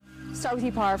Start with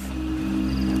you, Parv.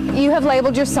 You have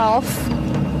labeled yourself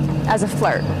as a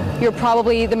flirt. You're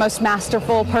probably the most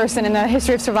masterful person in the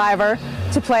history of Survivor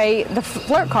to play the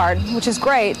flirt card, which is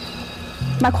great.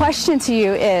 My question to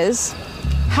you is,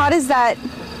 how does that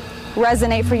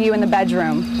resonate for you in the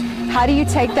bedroom? How do you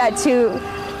take that to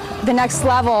the next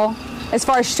level as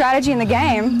far as strategy in the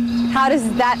game? How does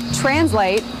that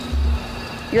translate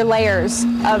your layers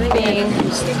of being...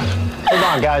 Hold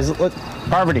on, guys. Look,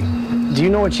 Parvati, do you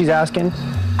know what she's asking?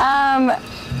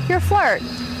 You're a flirt.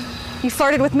 You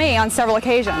flirted with me on several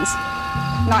occasions.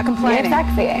 Not complaining. You're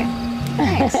sexy.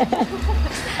 Thanks.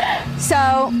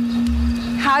 So,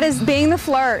 how does being the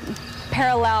flirt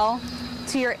parallel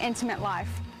to your intimate life?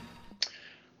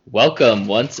 Welcome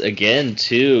once again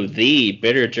to the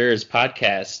Bitter Jurors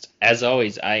podcast. As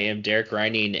always, I am Derek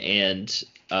Reining, and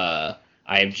I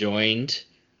am joined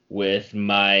with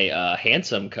my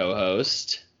handsome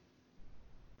co-host,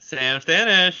 Sam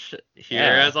Stanish, here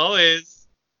as always.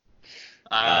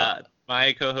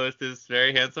 My co-host is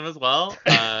very handsome as well.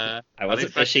 I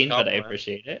wasn't fishing, but I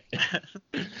appreciate it.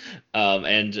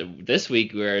 And this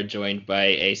week we're joined by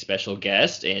a special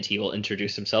guest, and he will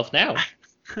introduce himself now.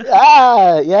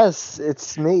 Yes,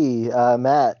 it's me,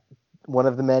 Matt, one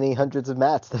of the many hundreds of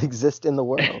Matts that exist in the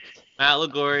world. Matt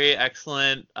Liguori,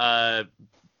 excellent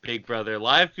Big Brother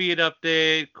live feed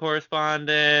update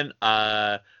correspondent.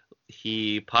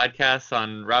 He podcasts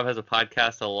on Rob Has a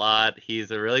Podcast a lot. He's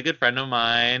a really good friend of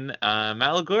mine.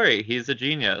 Matt Liguori, he's a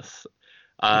genius.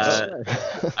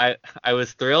 I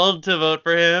was thrilled to vote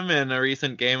for him in a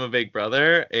recent game of Big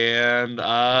Brother, and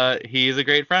he's a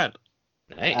great friend.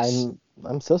 Nice.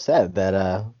 I'm so sad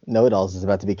that Know-It-Alls is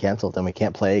about to be canceled and we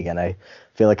can't play again. I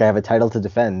feel like I have a title to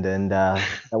defend, and that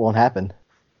won't happen.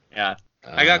 Yeah,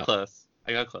 I got close.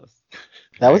 That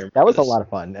was a lot of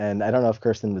fun, and I don't know if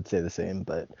Kirsten would say the same,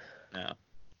 but no.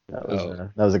 That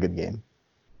was a good game.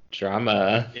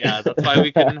 Drama. Yeah, that's why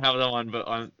we couldn't have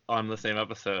them on the same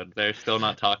episode. They're still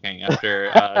not talking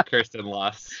after Kirsten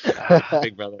lost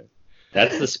Big Brother.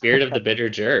 That's the spirit of the Bitter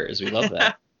Jurors. We love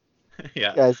that.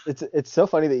 Yeah, guys, it's so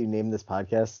funny that you named this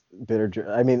podcast Bitter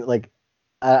Juror. I mean, like,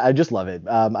 I just love it.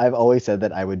 I've always said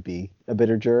that I would be a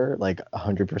Bitter Juror, like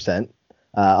 100%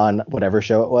 on whatever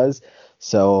show it was.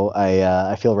 So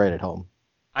I feel right at home.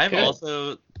 I've Good.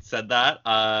 also said that.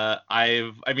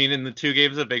 I mean, in the 2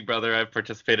 games of Big Brother I've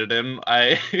participated in,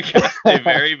 I got a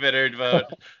very bitter vote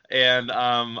and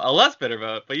a less bitter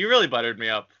vote. But you really buttered me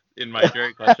up in my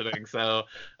jury questioning, so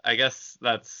I guess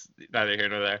that's neither here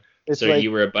nor there. So like,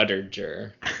 you were a buttered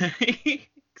juror.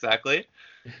 Exactly.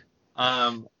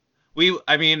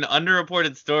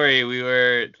 Underreported story, we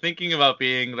were thinking about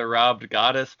being the Robbed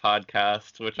Goddess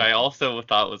podcast, which I also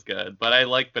thought was good, but I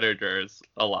like Bitter Jurors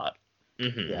a lot.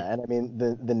 Mm-hmm. Yeah, and I mean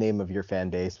the name of your fan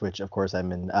base, which of course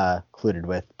I'm included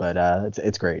with, but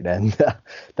it's great, and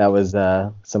that was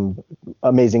some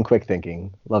amazing quick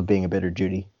thinking. Love being a bitter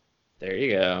Judy. There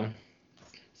you go.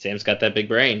 Sam's got that big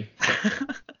brain.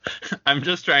 I'm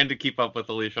just trying to keep up with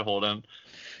Alicia Holden.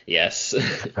 Yes,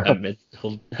 a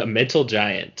mental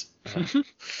giant.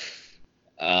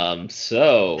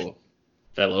 So,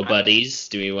 fellow buddies,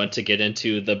 do we want to get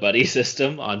into the buddy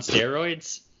system on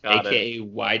steroids? AKA,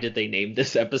 why did they name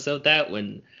this episode that,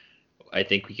 when I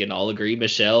think we can all agree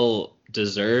Michelle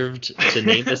deserved to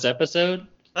name this episode?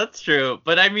 That's true.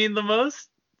 But I mean,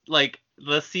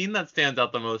 the scene that stands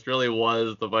out the most really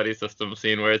was the buddy system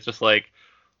scene, where it's just like,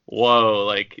 whoa,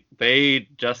 like they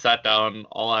just sat down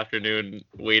all afternoon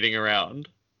waiting around.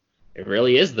 It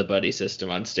really is the buddy system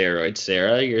on steroids,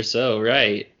 Sarah. You're so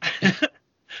right.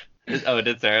 Oh,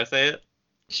 did Sarah say it?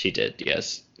 She did,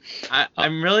 yes.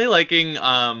 I'm really liking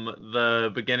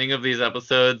the beginning of these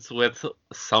episodes with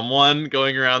someone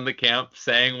going around the camp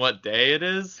saying what day it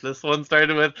is. This one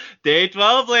started with day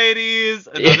 12, ladies.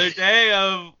 Another day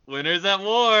of Winners at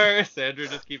War. Sandra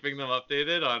just keeping them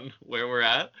updated on where we're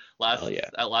at. Last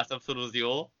episode was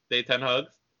Yule. Day 10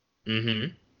 hugs.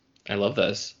 Mm-hmm. I love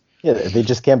this. Yeah, they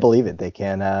just can't believe it. They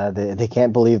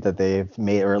can't believe that they've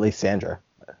made, or at least Sandra.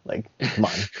 Like, come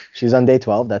on, she's on day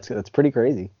 12. That's pretty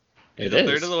crazy. She's a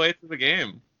third of the way through the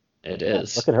game. It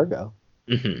is. Look at her go.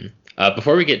 Mm-hmm.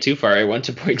 Before we get too far, I want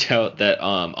to point out that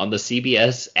on the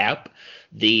CBS app,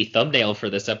 the thumbnail for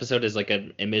this episode is like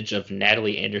an image of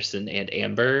Natalie Anderson and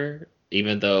Amber,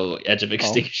 even though Edge of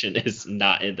Extinction is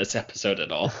not in this episode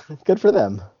at all. Good for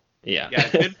them. Yeah. Yeah,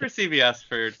 good for CBS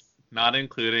for not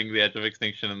including the Edge of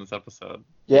Extinction in this episode.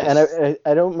 Yeah, and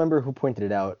I don't remember who pointed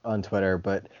it out on Twitter,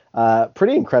 but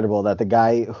pretty incredible that the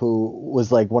guy who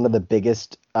was like one of the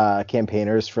biggest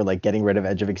campaigners for like getting rid of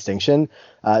Edge of Extinction,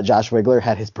 Josh Wigler,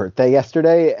 had his birthday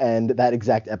yesterday, and that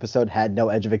exact episode had no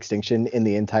Edge of Extinction in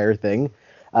the entire thing.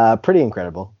 Pretty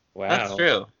incredible. Wow. That's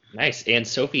true. Nice. And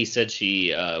Sophie said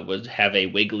she would have a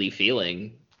wiggly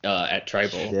feeling at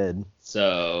Tribal. She did.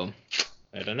 So,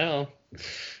 I don't know.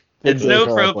 It's Big no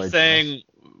day for our Probst boy saying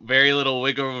very little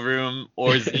wiggle room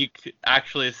or Zeke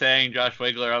actually saying Josh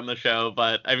Wiggler on the show,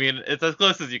 but I mean, it's as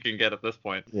close as you can get at this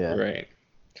point. Yeah. Right.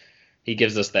 He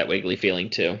gives us that wiggly feeling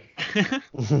too.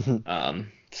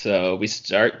 So we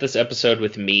start this episode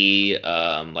with me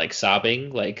like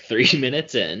sobbing like 3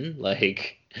 minutes in,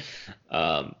 like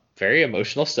very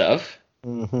emotional stuff.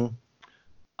 hmm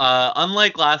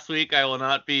Unlike last week, I will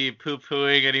not be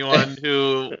poo-pooing anyone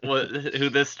who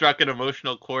this struck an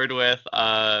emotional chord with.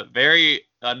 Very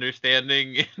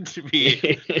understanding to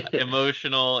be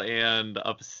emotional and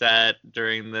upset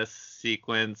during this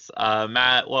sequence.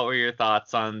 Matt, what were your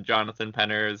thoughts on Jonathan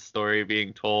Penner's story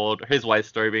being told, his wife's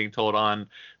story being told on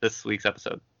this week's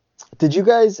episode? Did you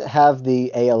guys have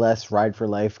the ALS Ride for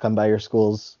Life come by your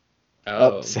schools?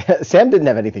 Oh, Sam didn't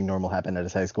have anything normal happen at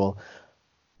his high school.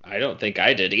 I don't think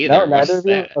I did either. No, What's neither of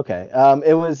you? that? Okay.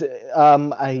 It was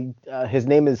his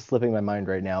name is slipping my mind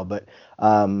right now, but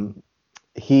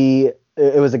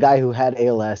it was a guy who had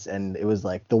ALS, and it was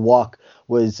like the walk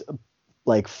was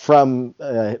like from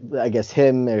I guess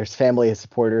him, his family, his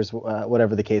supporters,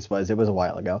 whatever the case was. It was a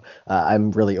while ago.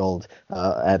 I'm really old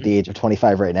at the age of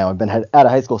 25 right now. I've been out of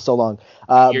high school so long.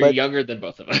 You're but younger than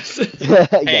both of us.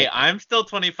 Hey, yeah, I'm still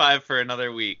 25 for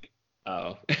another week.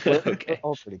 Oh, we're okay.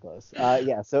 all pretty close.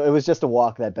 Yeah, so it was just a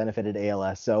walk that benefited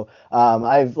ALS. So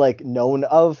I've like known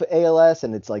of ALS,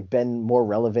 and it's like been more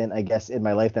relevant, I guess, in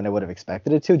my life than I would have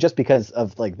expected it to, just because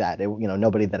of like that.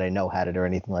 Nobody that I know had it or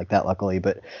anything like that, luckily.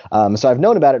 But so I've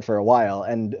known about it for a while,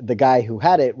 and the guy who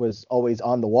had it was always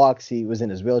on the walks. He was in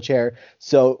his wheelchair,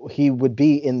 so he would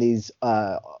be in these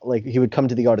like he would come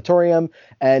to the auditorium,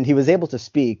 and he was able to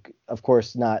speak, of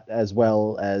course, not as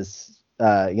well as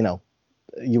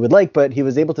you would like, but he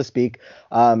was able to speak,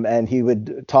 and he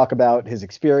would talk about his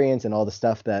experience and all the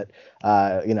stuff that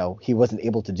he wasn't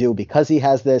able to do because he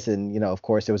has this, and of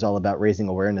course it was all about raising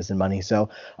awareness and money. So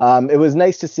it was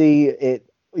nice to see it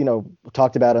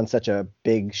talked about on such a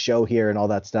big show here and all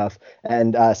that stuff.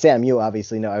 And Sam, you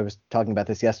obviously know, I was talking about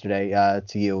this yesterday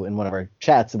to you in one of our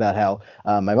chats about how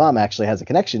my mom actually has a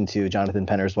connection to Jonathan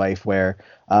Penner's wife, where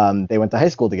they went to high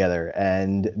school together,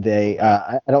 and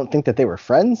I don't think that they were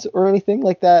friends or anything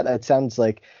like that. It sounds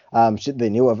like she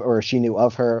knew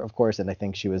of her, of course, and I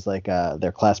think she was like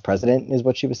their class president is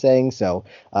what she was saying. So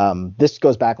this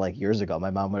goes back like years ago. My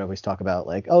mom would always talk about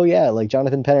like, oh yeah, like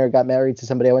Jonathan Penner got married to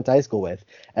somebody I went to high school with,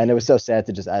 and it was so sad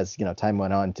to just, as time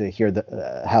went on, to hear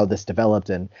how this developed,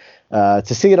 and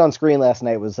to see it on screen last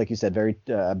night was, like you said, very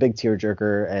big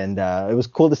tearjerker, and it was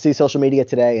cool to see social media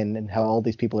today and how all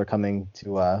these people are coming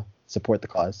to support the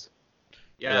cause.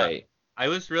 Yeah, Right. I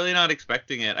was really not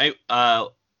expecting it.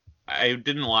 I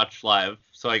didn't watch live,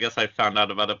 so I guess I found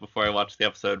out about it before I watched the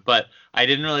episode. But I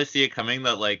didn't really see it coming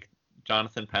that like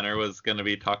Jonathan Penner was going to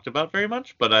be talked about very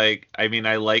much. But I mean,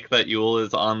 I like that Yule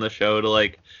is on the show to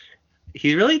like.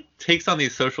 He really takes on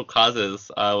these social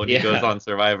causes when he goes on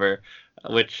Survivor,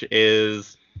 which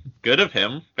is good of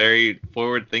him. Very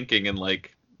forward thinking and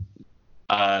like,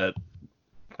 I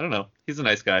don't know. He's a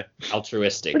nice guy.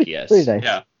 Altruistic, yes. Pretty nice.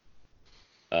 Yeah.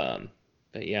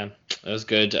 But yeah, that was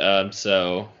good.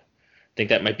 So I think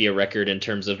that might be a record in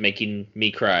terms of making me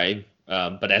cry.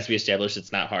 But as we established,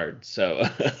 it's not hard. So,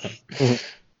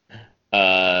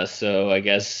 so I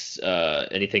guess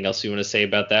anything else you want to say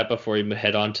about that before we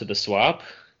head on to the swap?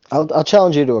 I'll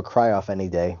challenge you to a cry off any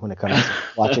day when it comes to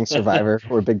watching Survivor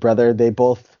or Big Brother. They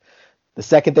both, the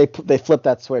second they flip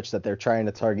that switch that they're trying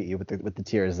to target you with the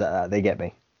tears, they get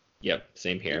me. Yep,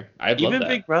 same here. I love Even that.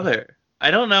 Big Brother. I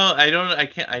don't know.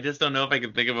 I just don't know if I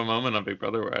can think of a moment on Big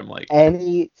Brother where I'm like.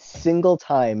 Any single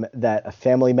time that a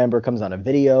family member comes on a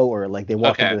video or like they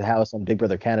walk Okay. into the house on Big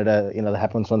Brother Canada, that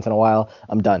happens once in a while,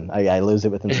 I'm done. I lose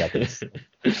it within seconds.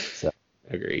 So.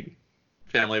 Agreed.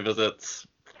 Family visits.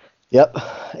 Yep.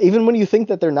 Even when you think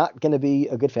that they're not going to be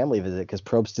a good family visit, because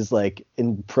Probst is like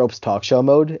in Probst talk show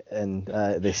mode, and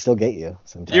they still get you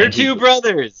sometimes. You're two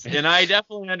brothers, and I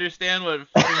definitely understand what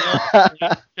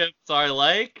relationships are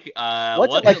like. What's it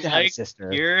What's like it to have a like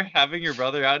sister? here having your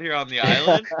brother out here on the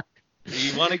island?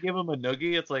 You want to give him a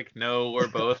noogie? It's like, no, we're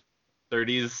both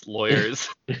 30s lawyers.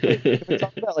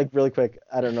 Talk about like really quick.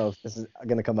 I don't know if this is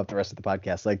going to come up the rest of the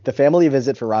podcast. Like the family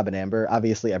visit for Rob and Amber.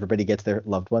 Obviously, everybody gets their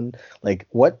loved one. Like,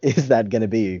 what is that going to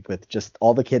be with just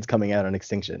all the kids coming out on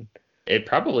Extinction? It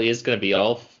probably is going to be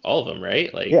all of them,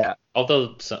 right? Like, Yeah.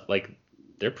 Although like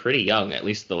they're pretty young, at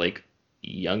least the like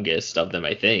youngest of them,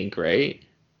 I think, right?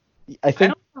 I I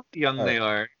think don't know how young they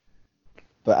are.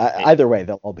 But either way,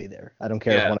 they'll all be there. I don't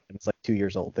care if Yeah. one of them is like 2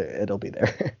 years old. It'll be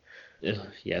there.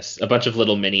 Yes, a bunch of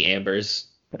little mini Ambers.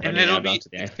 And running it'll out be onto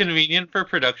the- it's convenient for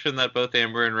production that both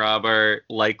Amber and Rob are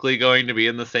likely going to be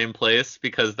in the same place,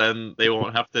 because then they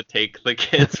won't have to take the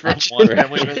kids from one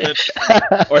family visit.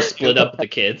 or split up the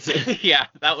kids. Yeah,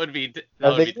 that would be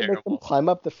Are they be gonna make them terrible. climb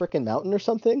up the freaking mountain or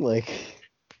something? Like,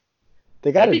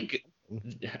 they gotta. That'd be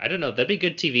good. I don't know. That'd be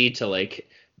good TV to like.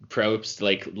 Probst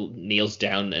like kneels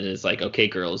down and is like, "Okay,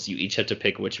 girls, you each have to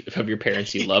pick which of your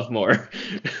parents you love more."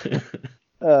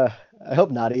 I hope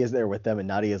Nadia is there with them, and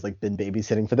Nadia has like been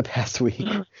babysitting for the past week.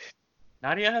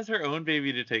 Nadia has her own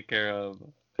baby to take care of.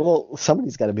 Well,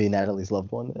 somebody's got to be Natalie's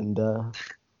loved one, and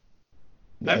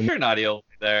I'm sure Nadia will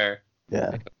be there.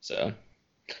 yeah. So,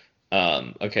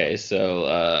 okay,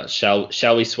 so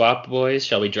shall we swap, boys?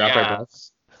 Shall we drop Yeah. our bets?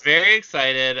 Very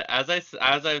excited. As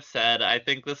I've said, I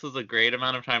think this is a great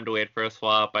amount of time to wait for a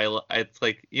swap. It's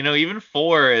like, even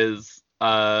 4 is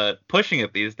pushing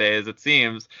it these days, it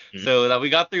seems. Mhm. So that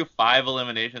we got through 5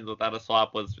 eliminations without a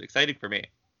swap was exciting for me.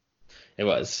 It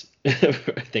was, I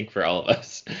think, for all of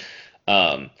us.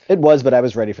 It was, but I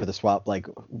was ready for the swap, like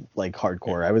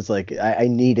hardcore. I was like, I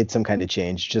needed some kind of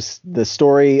change. Just the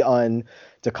story on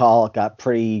Dakal got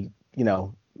pretty,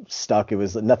 stuck. It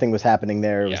was nothing was happening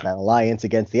there. It was Yeah. an alliance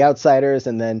against the outsiders,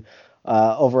 and then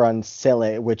over on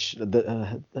Sele, which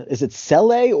is it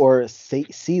Sele or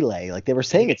Sele? Like they were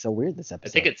saying it's so weird this episode.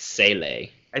 I think it's Sele.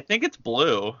 I think it's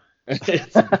blue.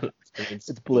 It's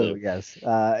blue. Yes.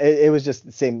 It was just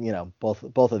the same.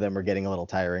 Both of them were getting a little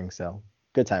tiring. So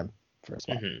good time for a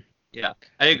swap. Mhm. Yeah,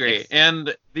 I agree. Yes.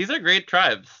 And these are great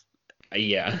tribes.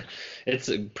 Yeah, it's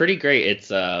pretty great. It's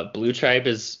Blue Tribe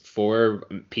is 4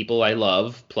 people I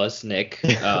love plus Nick.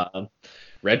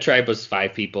 Red Tribe was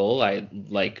 5 people I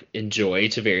like enjoy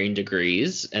to varying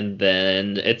degrees, and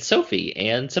then it's Sophie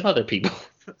and some other people.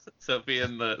 Sophie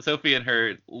and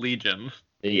her legion.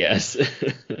 Yes.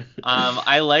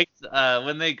 I liked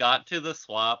when they got to the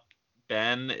swap.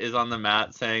 Ben is on the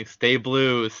mat saying, "Stay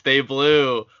blue,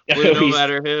 blue no He's-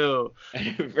 matter who."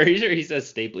 I'm pretty sure he says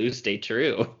 "Stay blue, stay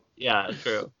true." Yeah,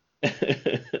 true.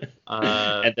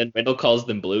 And then Wendell calls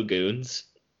them blue goons.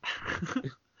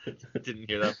 Didn't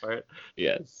hear that part.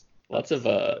 Yes. Lots of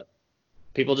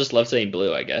people just love saying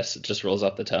blue, I guess. It just rolls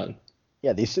off the tongue.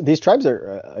 Yeah, these tribes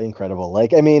are incredible.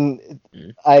 Like, I mean,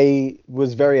 I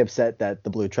was very upset that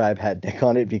the Blue Tribe had Nick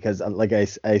on it because, like, I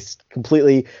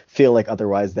completely feel like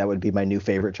otherwise that would be my new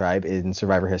favorite tribe in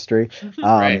Survivor history.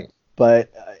 Right.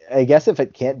 But I guess if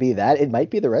it can't be that, it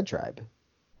might be the Red Tribe.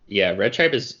 Yeah, Red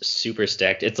Tribe is super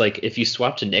stacked. It's like if you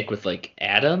swap to Nick with like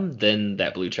Adam, then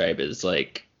that Blue Tribe is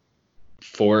like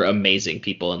 4 amazing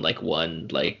people in like one.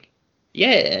 Like, yeah,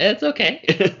 it's okay.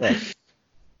 Right.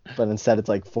 But instead it's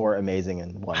like 4 amazing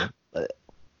and 1.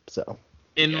 So.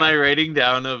 In Yeah. my writing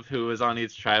down of who was on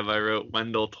each tribe, I wrote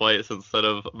Wendell twice instead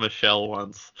of Michelle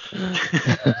once.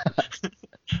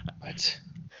 What?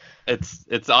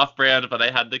 It's off-brand, but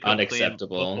I had to come clean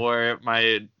Unacceptable. before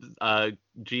my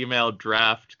Gmail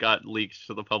draft got leaked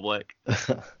to the public.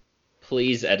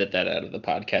 Please edit that out of the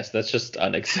podcast. That's just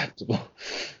unacceptable.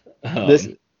 This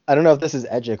I don't know if this is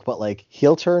Edgic, but like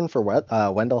heel turn for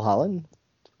Wendell Holland.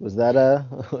 Was that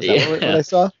what I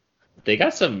saw? They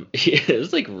got some. It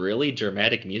was like really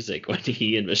dramatic music when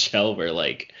he and Michelle were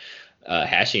like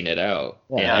hashing it out.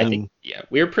 Yeah, And I think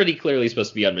we were pretty clearly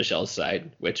supposed to be on Michelle's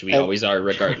side, which we always are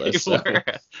regardless. So.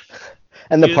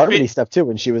 And the He was Parvati pretty- stuff too,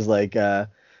 when she was like, tell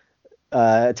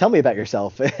me about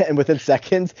yourself. And within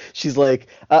seconds, she's like,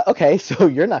 okay, so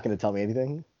you're not going to tell me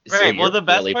anything. So Right. Well, you're the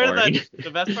best really part of boring. that,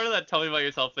 the best part of that "tell me about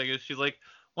yourself" thing is she's like,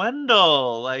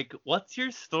 "Wendell, like, what's your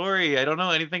story? I don't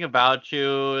know anything about you,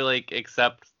 like,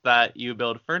 except that you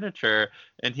build furniture."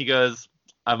 And he goes,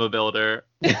 "I'm a builder."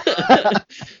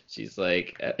 She's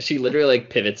like, she literally like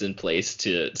pivots in place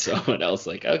to someone else.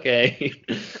 Like, okay.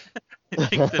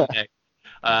 Thanks to Nick.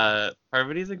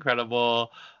 Parvati's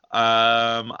incredible.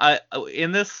 I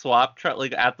in this swap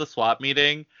like at the swap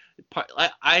meeting,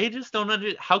 I just don't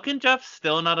how can Jeff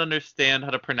still not understand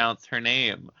how to pronounce her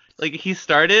name? Like, he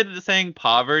started saying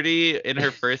poverty in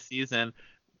her first season,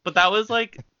 but that was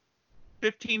like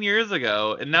 15 years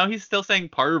ago, and now he's still saying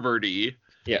Parvati.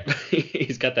 Yeah,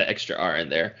 he's got that extra R in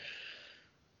there.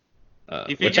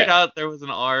 He Which figured out there was an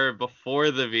R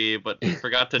before the V, but he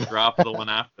forgot to drop the one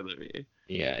after the V.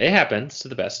 Yeah, it happens to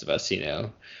the best of us,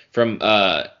 From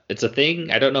it's a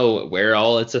thing. I don't know where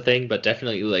all it's a thing, but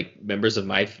definitely like members of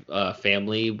my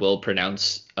family will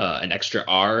pronounce an extra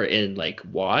R in like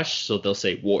wash, so they'll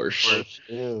say wash.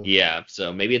 Ew. Yeah,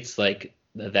 so maybe it's like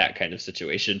that kind of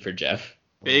situation for Jeff.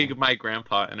 Big my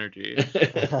grandpa energy.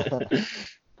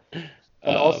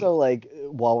 And also, like,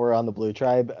 while we're on the Blue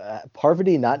Tribe,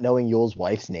 Parvati not knowing Yule's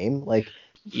wife's name, like,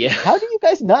 yeah. how do you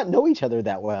guys not know each other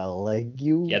that well? Like,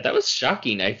 you. Yeah, that was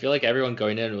shocking. I feel like everyone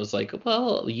going in was like,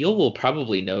 well, Yule will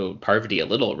probably know Parvati a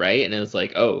little, right? And it was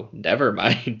like, oh, never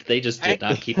mind. They just did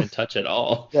not keep in touch at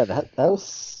all. Yeah, that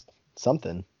was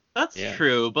something. That's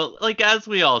true, but like as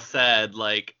we all said,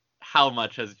 like how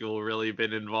much has Yule really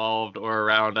been involved or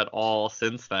around at all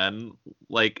since then?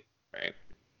 Like, right.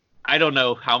 I don't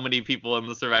know how many people in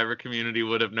the Survivor community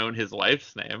would have known his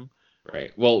wife's name.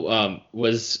 Right. Well,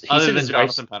 was he other said than his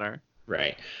wife's Jonathan Penner?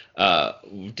 Right.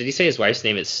 Did he say his wife's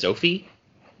name is Sophie?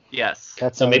 Yes.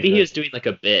 So maybe he was doing like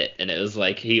a bit, and it was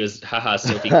like he was, haha,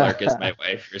 Sophie Clark is my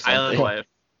wife or something. Island wife.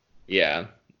 Yeah,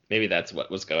 maybe that's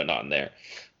what was going on there.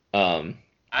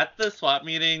 At the swap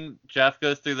meeting, Jeff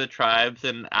goes through the tribes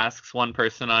and asks one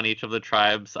person on each of the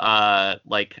tribes,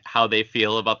 like how they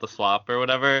feel about the swap or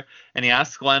whatever. And he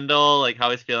asks Gwendol like how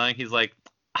he's feeling. He's like,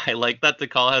 I like that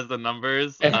Dakal has the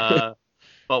numbers, but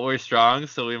we're strong,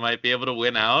 so we might be able to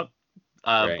win out.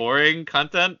 Right. Boring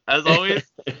content as always.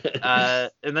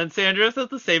 And then Sandra says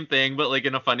the same thing, but like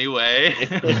in a funny way.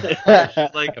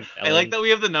 She's like, I like that we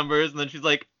have the numbers, and then she's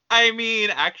like, I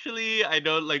mean, actually, I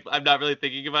don't like. I'm not really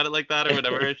thinking about it like that, or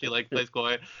whatever. She like plays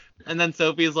coy, and then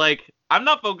Sophie's like, I'm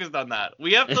not focused on that.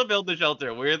 We have to build the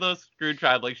shelter. We're the screwed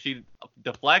tribe. Like she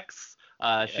deflects.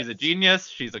 She's a genius.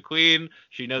 She's a queen.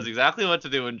 She knows exactly what to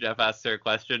do when Jeff asks her a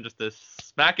question, just to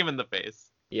smack him in the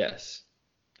face. Yes,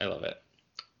 I love it.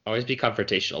 Always be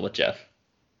confrontational with Jeff.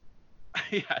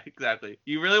 Yeah, exactly.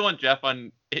 You really want Jeff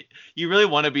on. You really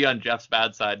want to be on Jeff's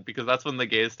bad side because that's when the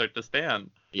gays start to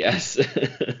stand. Yes.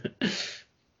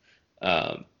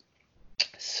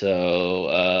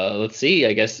 So let's see.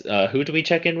 I guess who do we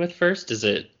check in with first? Is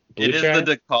it Blue It is Tribe?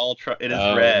 the Dakal tribe. It is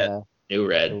red. Yeah. New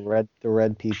red. The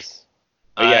red peeps.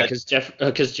 Oh yeah,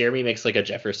 because Jeremy makes like a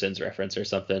Jefferson's reference or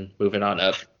something. Moving on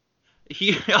up.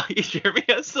 Jeremy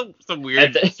has some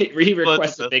weird. And he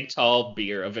requests a big tall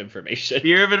beer of information.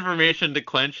 Beer of information to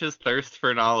quench his thirst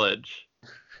for knowledge.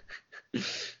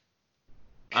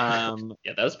 Yeah,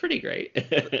 that was pretty great.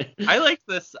 I like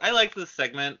this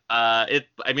segment.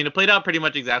 It played out pretty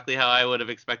much exactly how I would have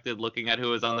expected, looking at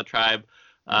who was on the tribe,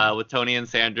 with Tony and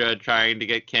Sandra trying to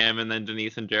get Kim, and then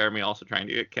Denise and Jeremy also trying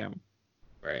to get Kim.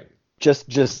 Right.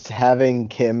 Just having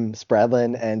Kim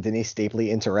Spradlin and Denise Stapley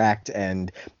interact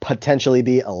and potentially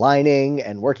be aligning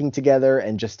and working together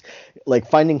and just like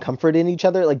finding comfort in each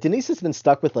other. Like Denise has been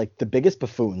stuck with like the biggest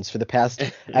buffoons for the past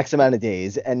X amount of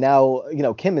days. And now,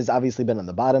 Kim has obviously been on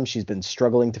the bottom. She's been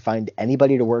struggling to find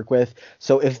anybody to work with.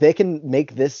 So if they can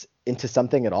make this into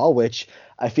something at all, which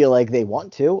I feel like they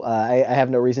want to, I have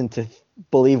no reason to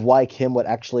believe why Kim would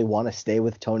actually want to stay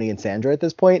with Tony and Sandra at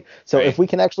this point. So if we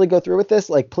can actually go through with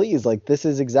this, like, please, like, this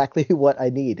is exactly what I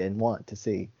need and want to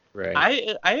see.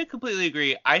 Right. I completely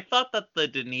agree. I thought that the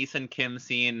Denise and Kim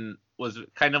scene was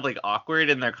kind of like awkward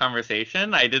in their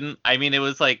conversation. It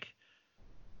was like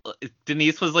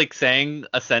Denise was like saying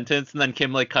a sentence and then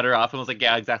Kim like cut her off and was like,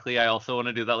 yeah, exactly. I also want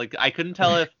to do that. Like, I couldn't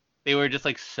tell if they were just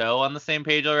like so on the same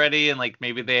page already, and like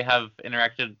maybe they have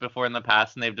interacted before in the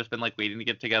past and they've just been like waiting to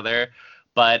get together.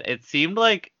 But it seemed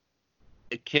like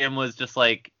Kim was just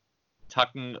like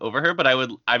talking over her. But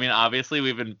obviously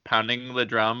we've been pounding the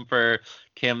drum for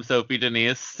Kim, Sophie,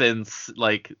 Denise since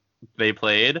like they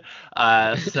played.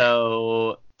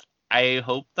 So I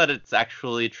hope that it's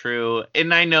actually true.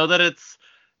 And I know that it's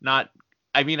not.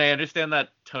 I understand that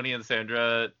Tony and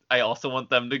Sandra, I also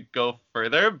want them to go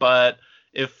further, but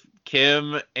if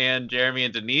Kim and Jeremy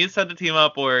and Denise had to team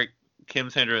up, or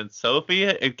Kim, Sandra, and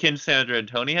Kim, Sandra, and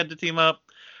Tony had to team up,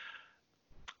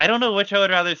 I don't know which I would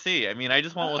rather see. I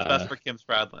just want what's best for Kim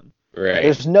Spradlin. Right.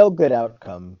 There's no good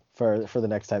outcome for the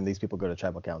next time these people go to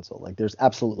tribal council. Like, there's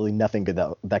absolutely nothing good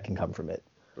that can come from it.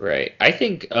 Right. I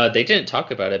think they didn't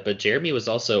talk about it, but Jeremy was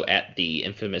also at the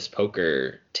infamous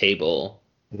poker table.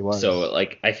 He was. So,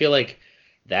 like, I feel like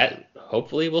that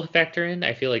hopefully will factor in.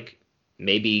 I feel like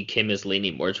maybe Kim is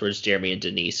leaning more towards Jeremy and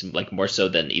Denise, like more so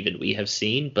than even we have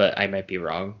seen, but I might be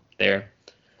wrong there.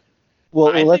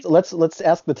 Well, let's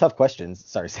ask the tough questions.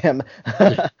 Sorry, Sam.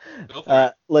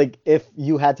 Like, if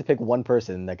you had to pick one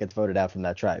person that gets voted out from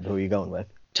that tribe, who are you going with?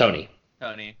 Tony.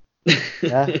 Yeah?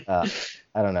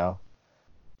 I don't know.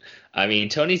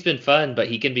 Tony's been fun, but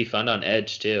he can be fun on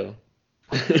Edge too.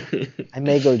 I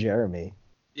may go Jeremy.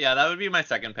 Yeah, that would be my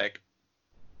second pick.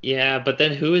 Yeah, but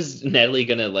then who is Natalie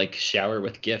gonna like shower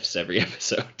with gifts every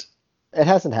episode? It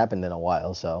hasn't happened in a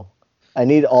while, so I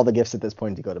need all the gifts at this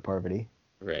point to go to Parvati.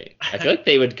 Right. I feel like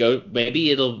they would go.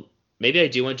 Maybe I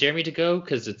do want Jeremy to go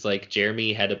because it's like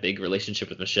Jeremy had a big relationship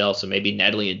with Michelle, so maybe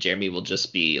Natalie and Jeremy will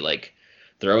just be like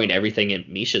throwing everything in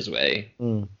Misha's way.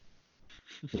 Mm.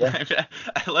 Yeah.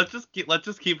 let's just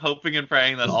keep hoping and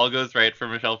praying that all goes right for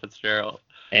Michelle Fitzgerald.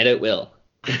 And it will.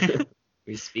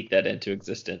 We speak that into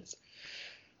existence.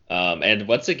 And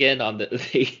once again on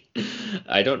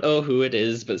I don't know who it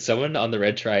is, but someone on the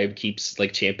Red Tribe keeps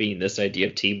like championing this idea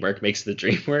of teamwork makes the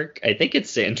dream work. I think it's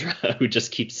Sandra who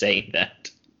just keeps saying that.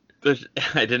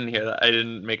 I didn't hear that. I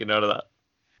didn't make a note of that.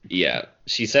 Yeah,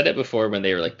 she said it before when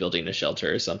they were like building a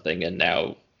shelter or something, and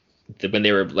now when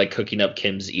they were like cooking up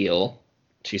Kim's eel,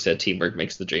 she said teamwork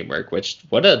makes the dream work. Which,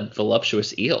 what a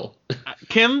voluptuous eel!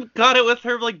 Kim got it with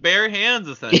her like bare hands,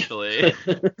 essentially.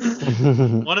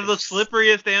 One of the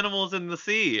slipperiest animals in the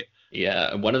sea.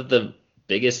 Yeah, one of the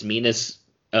biggest, meanest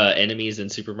enemies in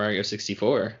Super Mario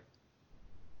 64.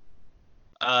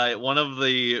 One of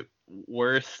the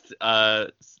worst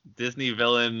Disney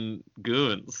villain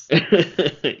goons.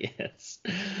 Yes.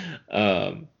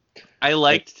 I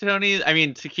liked Tony's. I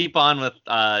mean, to keep on with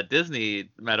Disney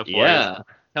metaphors, Yeah.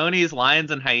 Tony's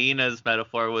lions and hyenas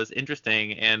metaphor was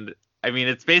interesting, and I mean,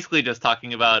 it's basically just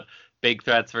talking about big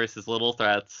threats versus little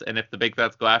threats, and if the big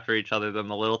threats go after each other, then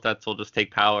the little threats will just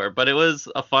take power. But it was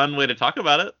a fun way to talk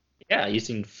about it. Yeah,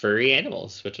 using furry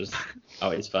animals, which was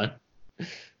always fun.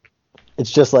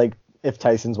 It's just like if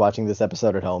Tyson's watching this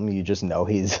episode at home, you just know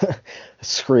he's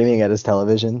screaming at his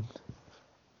television.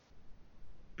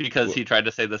 Because he tried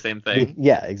to say the same thing.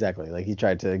 Yeah, exactly. Like he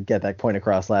tried to get that point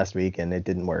across last week and it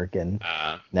didn't work. And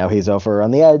Uh, now he's over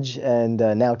on the edge. And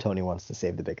now Tony wants to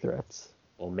save the big threats.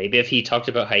 well, maybe if he talked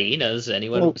about hyenas,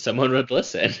 someone would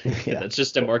listen. Yeah. That's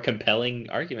just a more compelling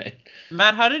argument.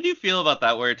 Matt, how did you feel about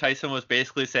that, where Tyson was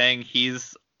basically saying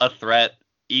he's a threat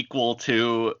equal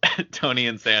to Tony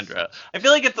and Sandra? I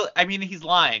feel like I mean, he's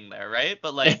lying there, right?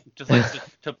 But like, just like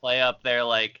to play up there,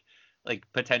 like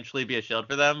potentially be a shield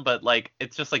for them, but like,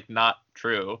 it's just like not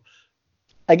true.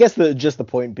 I guess the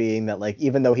point being that like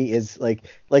even though he is like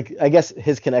I guess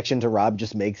his connection to Rob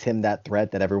just makes him that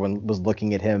threat that everyone was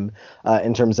looking at him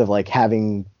in terms of like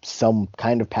having some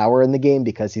kind of power in the game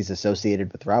because he's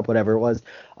associated with Rob, whatever it was.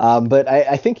 But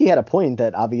I think he had a point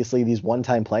that obviously these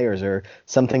one-time players are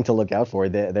something to look out for.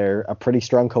 They're a pretty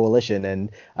strong coalition and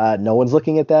no one's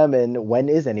looking at them. And when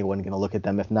is anyone going to look at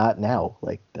them if not now?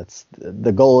 Like that's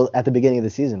the goal at the beginning of the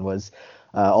season was.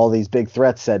 All these big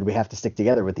threats said we have to stick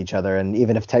together with each other. And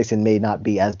even if Tyson may not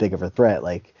be as big of a threat,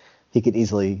 like he could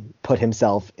easily put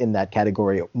himself in that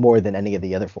category more than any of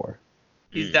the other four.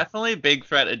 He's definitely big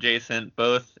threat adjacent,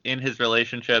 both in his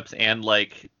relationships and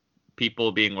like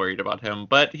people being worried about him.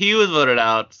 But he was voted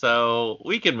out, so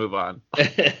we can move on.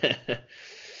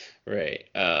 Right.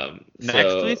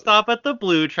 Next, we stop at the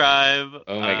Blue Tribe.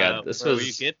 Oh my God, where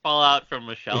we get fallout from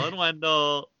Michelle and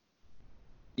Wendell.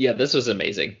 Yeah, this was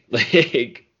amazing.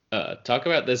 Like, talk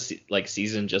about this like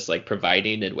season just like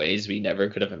providing in ways we never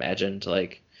could have imagined.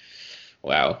 Like,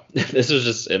 wow, this was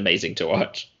just amazing to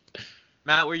watch.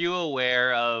 Matt, were you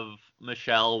aware of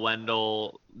Michelle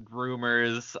Wendell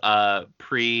rumors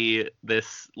pre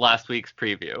this last week's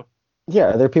preview?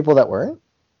 Yeah, are there people that weren't?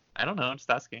 I don't know. I'm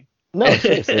just asking. No,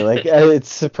 seriously, like it's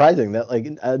surprising that like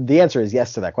the answer is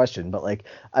yes to that question, but like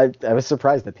I was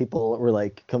surprised that people were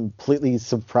like completely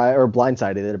surprised or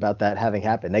blindsided about that having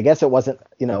happened. I guess it wasn't,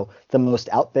 the most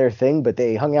out there thing, but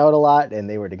they hung out a lot and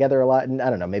they were together a lot. And I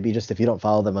don't know, maybe just if you don't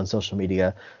follow them on social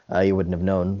media, you wouldn't have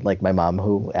known, like my mom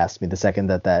who asked me the second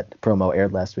that promo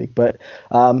aired last week. But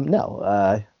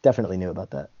no, definitely knew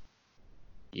about that.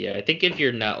 Yeah, I think if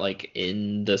you're not like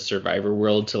in the Survivor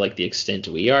world to like the extent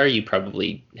we are, you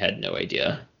probably had no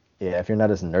idea. Yeah, if you're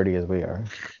not as nerdy as we are.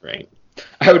 Right.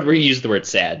 I would reuse the word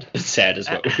sad. Sad is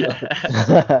what we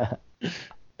are.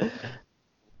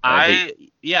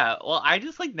 I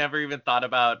just like never even thought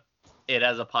about it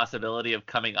as a possibility of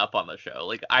coming up on the show.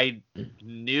 Like I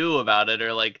knew about it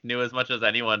or like knew as much as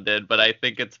anyone did, but I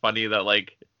think it's funny that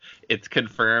like it's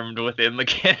confirmed within the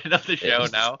canon of the show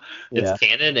now. It's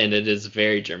canon and it is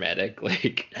very dramatic.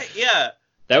 Like yeah.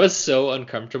 That was so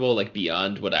uncomfortable, like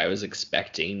beyond what I was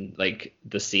expecting. Like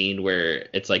the scene where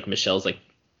it's like Michelle's like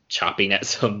chopping at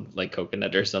some like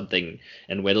coconut or something,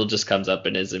 and Wendell just comes up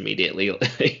and is immediately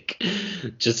like,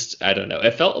 just I don't know.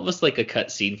 It felt almost like a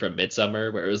cut scene from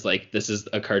Midsommar, where it was like this is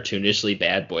a cartoonishly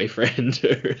bad boyfriend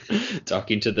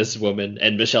talking to this woman,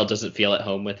 and Michelle doesn't feel at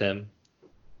home with him.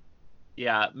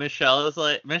 Yeah, Michelle,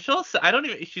 I don't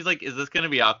even, she's like, is this going to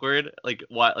be awkward? Like,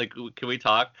 what, like, can we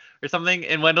talk or something?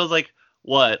 And Wendell's like,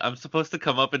 what? I'm supposed to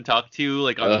come up and talk to you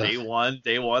like on Ugh. day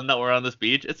one that we're on this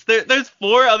beach. There's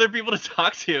 4 other people to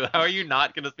talk to. How are you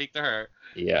not gonna speak to her?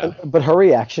 Yeah. But her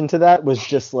reaction to that was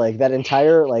just like that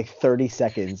entire like 30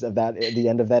 seconds of that at the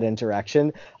end of that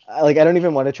interaction. Like I don't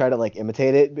even want to try to like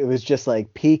imitate it. It was just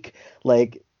like peak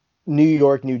like New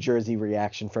York, New Jersey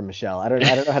reaction from Michelle. I don't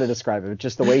know how to describe it.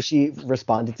 Just the way she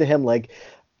responded to him, like,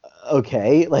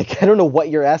 okay, like I don't know what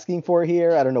you're asking for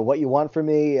here. I don't know what you want from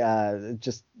me.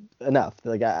 Just enough.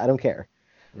 Like I don't care.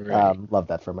 Right. Love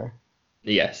that from her.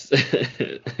 Yes.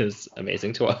 It was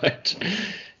amazing to watch.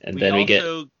 And then we get.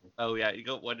 Oh yeah, you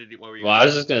go. What were you? Well, I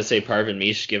was just gonna say Parv and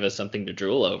Mish give us something to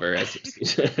drool over,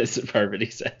 as Parvati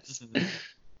says.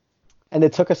 And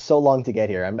it took us so long to get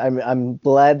here. I'm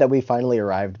glad that we finally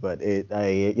arrived, but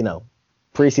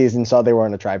preseason saw they were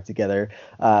on a tribe together.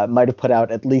 Might have put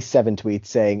out at least 7 tweets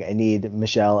saying I need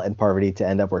Michelle and Parvati to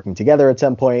end up working together at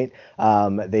some point.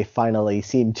 They finally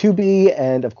seem to be,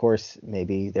 and of course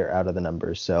maybe they're out of the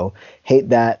numbers. So hate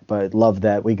that, but love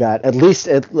that we got at least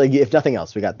like if nothing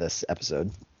else, we got this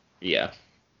episode. Yeah.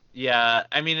 Yeah,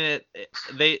 I mean who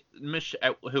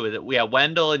is it? Yeah,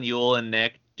 Wendell and Yul and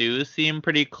Nick do seem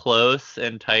pretty close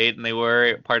and tight, and they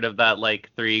were part of that like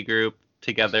 3 group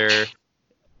together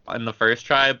in the first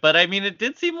tribe. But I mean, it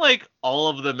did seem like all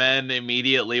of the men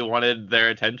immediately wanted their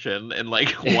attention and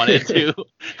like wanted to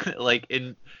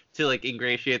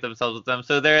ingratiate themselves with them.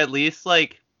 So they're at least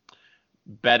like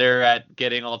better at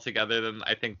getting all together than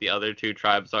I think the other 2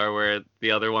 tribes are, where the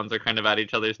other ones are kind of at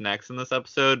each other's necks in this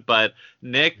episode. But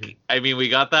Nick, I mean, we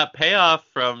got that payoff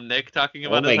from Nick talking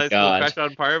about his high school crush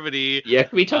on Parvati. Yeah,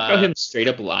 can we talk about him straight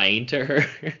up lying to her?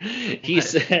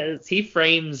 He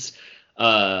frames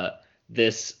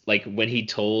this, like, when he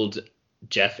told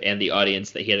Jeff and the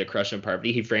audience that he had a crush on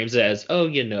Parvati, he frames it as,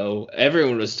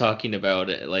 everyone was talking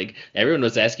about it. Like, everyone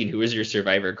was asking, who is your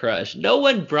Survivor crush? No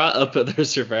one brought up their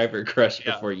Survivor crush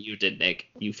before you did, Nick.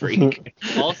 You freak.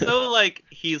 Also, like,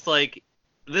 he's like,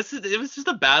 it was just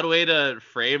a bad way to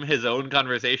frame his own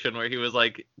conversation where he was,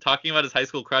 like, talking about his high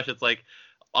school crush. It's like,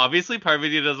 obviously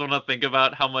Parvati doesn't want to think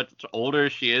about how much older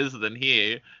she is than than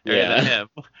him.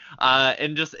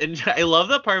 And I love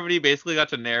that Parvati basically got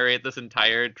to narrate this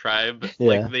entire tribe,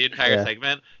 like the entire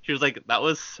segment. She was like, that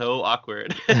was so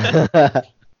awkward.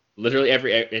 Literally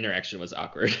every interaction was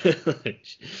awkward.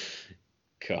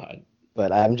 God.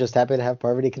 But I'm just happy to have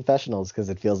Parvati confessionals because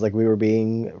it feels like we were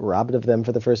being robbed of them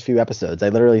for the first few episodes. I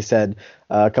literally said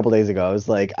a couple days ago, I was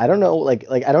like, I don't know,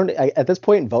 at this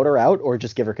point, vote her out or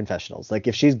just give her confessionals. Like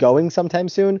if she's going sometime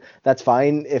soon, that's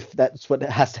fine if that's what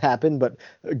has to happen. But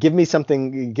give me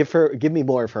something, give me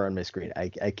more of her on my screen.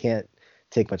 I can't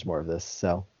take much more of this.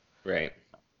 So right.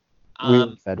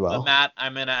 We fed well. But Matt,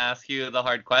 I'm gonna ask you the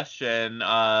hard question.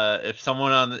 If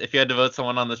you had to vote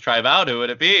someone on this tribe out, who would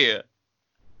it be?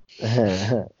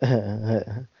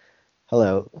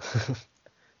 Hello.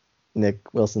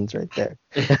 Nick Wilson's right there.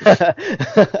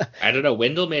 I don't know.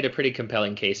 Wendell made a pretty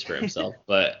compelling case for himself,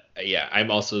 but yeah, I'm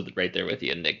also right there with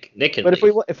you, Nick. Can but if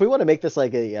we want to make this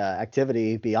like a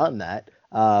activity beyond that,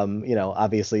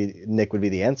 obviously Nick would be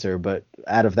the answer. But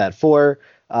out of that 4,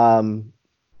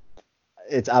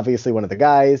 it's obviously one of the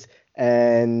guys,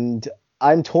 and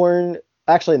I'm torn.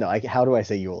 Actually, no. How do I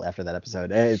say Yul after that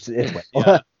episode? It's Wendell.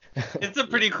 Yeah. It's a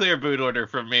pretty clear boot order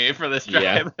from me for this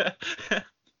tribe. Yeah.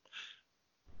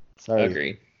 Sorry.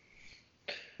 Agree.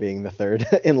 Being the third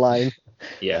in line.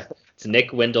 Yeah. It's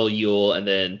Nick, Wendell, Yul, and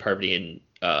then Parvati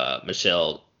and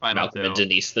Michelle, Malcolm, and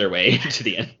Denise their way to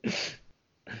the end.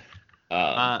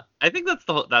 I think that's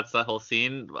the whole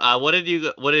scene. What did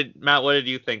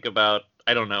you think about?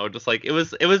 I don't know. Just like it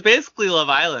was basically Love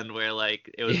Island, where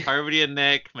like it was Parvati and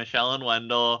Nick, Michelle and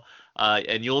Wendell.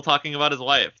 And Yul talking about his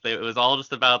wife. It was all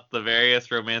just about the various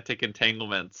romantic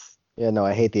entanglements. Yeah, no,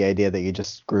 I hate the idea that you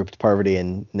just grouped Parvati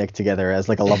and Nick together as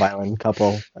like a Love Island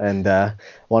couple and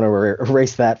want to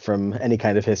erase that from any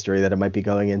kind of history that it might be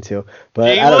going into.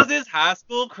 But she was his high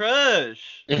school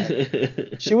crush.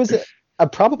 She was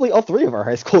probably all 3 of our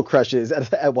high school crushes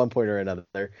at one point or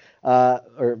another.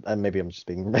 Or maybe I'm just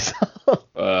being myself.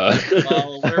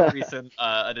 Well, we're recent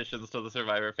additions to the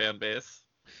Survivor fan base.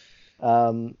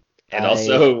 And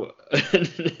also,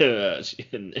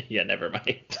 yeah, never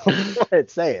mind.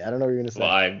 Say it. I don't know what you're gonna say.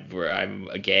 Well, I'm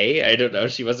gay. I don't know.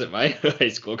 She wasn't my high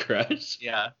school crush.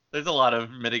 Yeah, there's a lot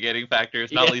of mitigating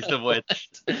factors, not least of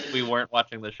which we weren't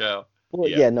watching the show. Well,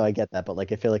 yeah, no, I get that, but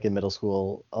like I feel like in middle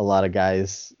school, a lot of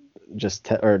guys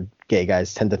or gay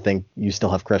guys tend to think you still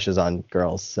have crushes on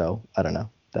girls. So I don't know.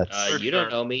 That's you don't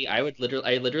know me. I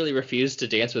literally refused to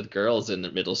dance with girls in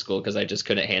the middle school because I just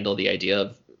couldn't handle the idea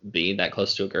of being that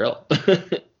close to a girl.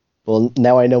 Well,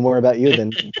 now I know more about you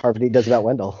than Parvati does about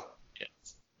Wendell.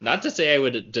 Not to say I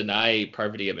would deny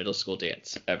Parvati a middle school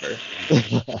dance ever.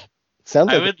 Sounds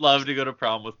I like would love to go to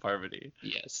prom with Parvati.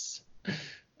 Yes.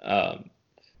 Um,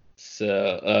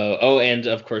 and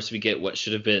of course we get what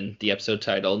should have been the episode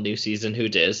title, New Season Who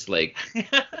Dis. Like,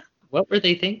 what were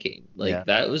they thinking? Like, Yeah.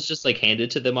 that was just like handed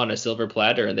to them on a silver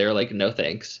platter, and they were like, no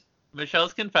thanks.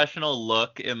 Michelle's confessional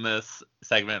look in this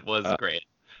segment was great.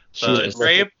 she The was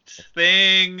draped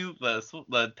thing,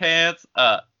 the pants.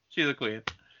 She's a queen.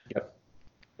 Yep.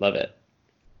 Love it.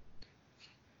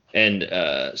 And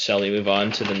shall we move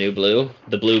on to the new blue?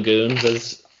 The blue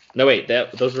goons no wait,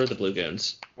 those were the blue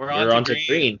goons. We're on to to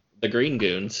green. The green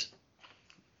goons.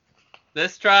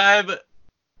 This tribe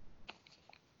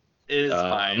is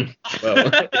fine. Well,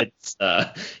 it's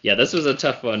this was a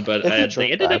tough one, but It's a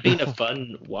they ended tribe. up being a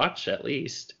fun watch at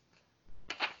least.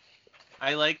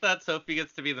 I like that Sophie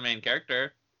gets to be the main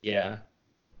character. Yeah.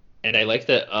 And I like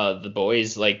that the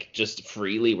boys like just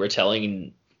freely were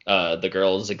telling the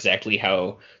girls exactly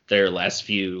how their last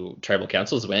few tribal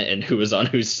councils went and who was on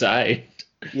whose side.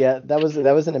 Yeah, that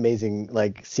was an amazing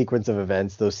like sequence of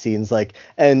events, those scenes, like,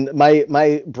 and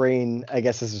my brain, I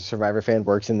guess as a Survivor fan,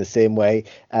 works in the same way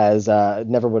as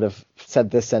never would have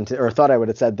said this sentence or thought I would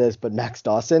have said this, but Max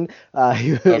Dawson,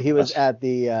 he was at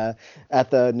the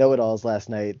Know-It-Alls last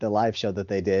night, the live show that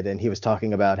they did, and he was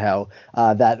talking about how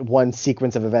that one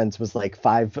sequence of events was like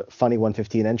 5 funny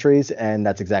 115 entries, and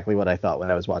that's exactly what I thought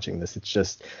when I was watching this. It's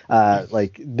just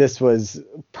like this was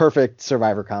perfect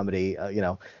Survivor comedy,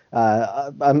 I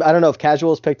don't know if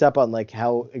casuals picked up on like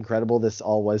how incredible this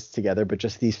all was together, but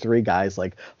just these 3 guys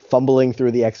like fumbling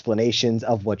through the explanations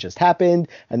of what just happened,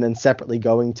 and then separately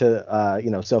going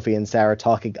to Sophie and Sarah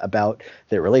talking about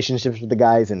their relationships with the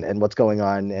guys and what's going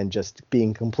on, and just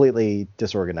being completely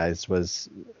disorganized was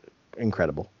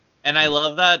incredible. And I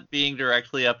love that being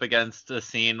directly up against a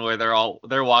scene where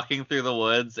they're walking through the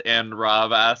woods and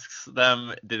Rob asks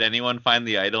them, "Did anyone find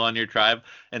the idol on your tribe?"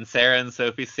 And Sarah and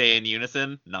Sophie say in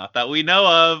unison, "Not that we know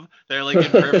of." They're like in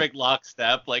perfect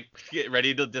lockstep, like get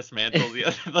ready to dismantle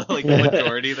the like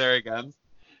majority they're against.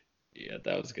 Yeah,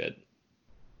 that was good.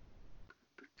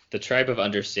 The tribe of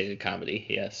understated comedy,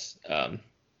 yes.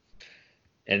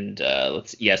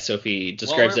 Sophie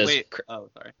describes Oh,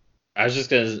 sorry. I was just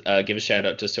gonna give a shout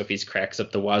out to Sophie's cracks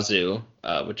up the wazoo,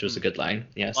 which was a good line.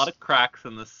 Yes. A lot of cracks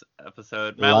in this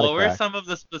episode. A Matt, lot of what were cracks. some of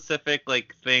the specific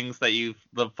like things that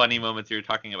the funny moments you were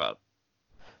talking about?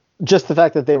 Just the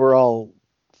fact that they were all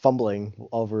fumbling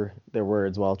over their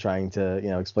words while trying to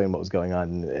explain what was going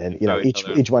on, and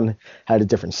each one had a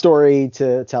different story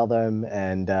to tell them,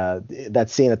 and that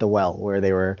scene at the well where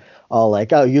they were all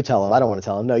like, "Oh, you tell him, I don't want to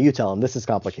tell him, no, you tell him, this is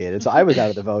complicated." So I was out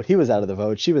of the vote, he was out of the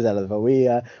vote, she was out of the vote, we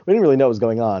didn't really know what was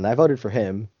going on. I voted for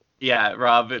him. Yeah,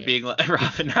 Rob and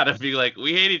Adam being like,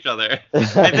 "We hate each other." I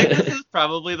think this is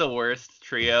probably the worst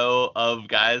trio of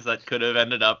guys that could have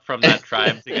ended up from that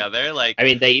tribe together. Like, I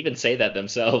mean, they even say that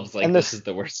themselves. Like, And this is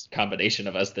the worst combination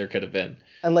of us there could have been.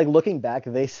 And like looking back,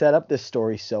 they set up this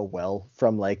story so well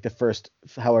from like the first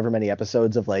however many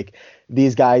episodes of like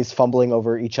these guys fumbling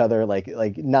over each other, like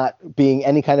not being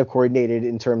any kind of coordinated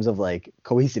in terms of like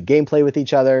cohesive gameplay with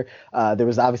each other. There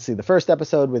was obviously the first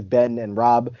episode with Ben and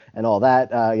Rob and all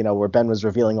that, where Ben was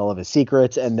revealing all of his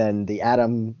secrets, and then the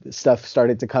Adam stuff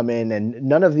started to come in, and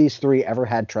none of these 3 ever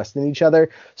had trust in each other.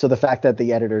 So the fact that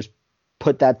the editors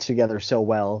put that together so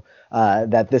well,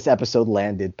 that this episode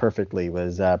landed perfectly,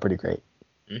 was pretty great.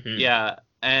 Mm-hmm. yeah,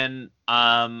 and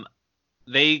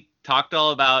they talked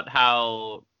all about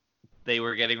how they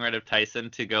were getting rid of Tyson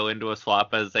to go into a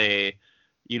swap as a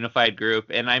unified group,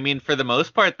 and I mean, for the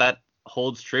most part, that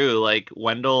holds true. Like,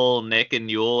 Wendell, Nick, and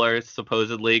Yul are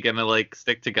supposedly gonna like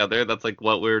stick together. That's like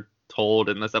what we're told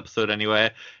in this episode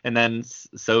anyway. And then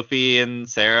Sophie and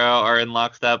Sarah are in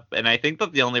lockstep, and I think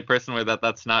that the only person where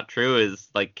that's not true is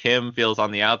like Kim feels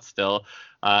on the outs still.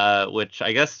 Which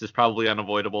I guess is probably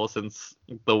unavoidable since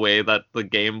the way that the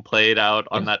game played out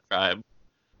on that tribe.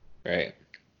 Right.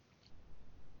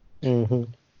 Mm-hmm.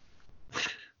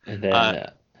 And then,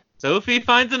 Sophie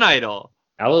finds an idol.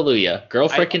 hallelujah. Girl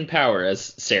frickin' power,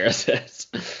 as Sarah says.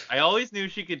 I always knew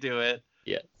she could do it.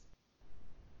 Yes.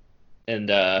 And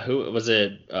who was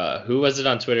it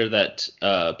on Twitter that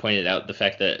pointed out the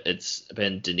fact that it's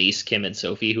been Denise, Kim, and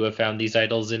Sophie who have found these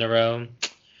idols in a row?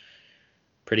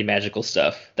 Pretty magical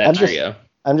stuff. That trio.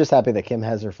 I'm just happy that Kim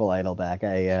has her full idol back.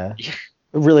 I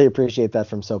really appreciate that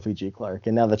from Sophie G. Clark.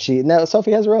 And now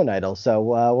Sophie has her own idol, so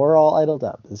we're all idled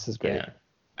up. This is great. Yeah.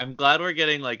 I'm glad we're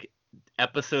getting like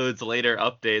episodes later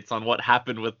updates on what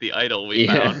happened with the idol we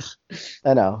found.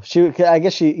 I know. I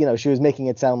guess she was making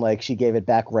it sound like she gave it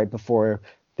back right before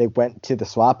they went to the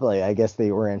swap. Like, I guess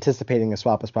they were anticipating a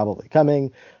swap was probably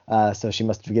coming, so she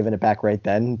must have given it back right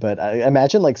then. But I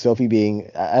imagine like Sophie being,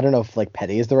 I don't know if like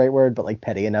petty is the right word, but like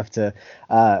petty enough to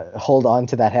hold on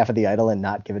to that half of the idol and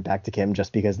not give it back to Kim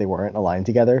just because they weren't aligned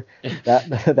together.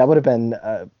 That would have been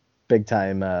a big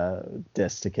time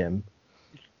diss to Kim.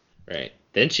 Right.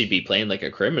 Then she'd be playing like a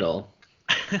criminal.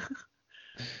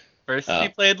 First she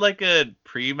played like a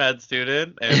pre-med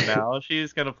student, and now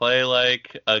she's gonna play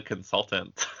like a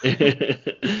consultant.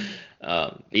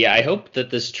 Yeah, I hope that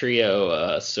this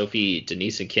trio, Sophie,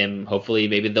 Denise, and Kim, hopefully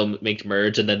maybe they'll make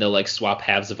merge and then they'll like swap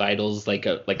halves of idols, like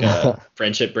a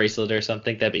friendship bracelet or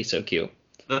something. That'd be so cute.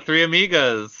 The three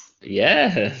amigas.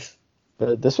 Yes.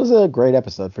 But this was a great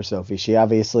episode for Sophie. She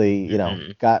obviously,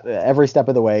 got every step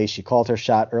of the way. She called her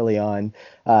shot early on.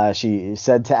 She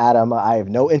said to Adam, I have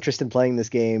no interest in playing this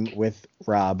game with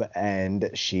Rob,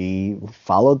 and she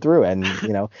followed through. And,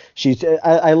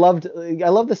 I love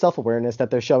the self-awareness that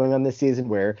they're showing on this season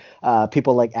where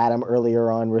people like Adam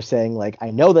earlier on were saying, like, I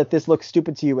know that this looks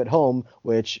stupid to you at home,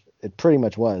 which it pretty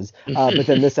much was. But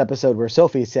then this episode where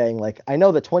Sophie's saying, like, I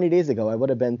know that 20 days ago I would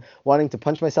have been wanting to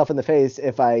punch myself in the face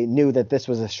if I knew that this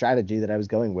was a strategy that I was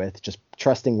going with, just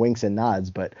trusting winks and nods.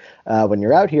 But when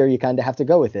you're out here, you kind of have to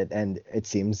go with it. And it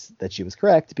seems that she was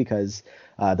correct because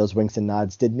those winks and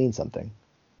nods did mean something.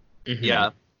 Mm-hmm. Yeah.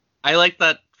 I like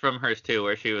that from hers too,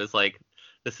 where she was like,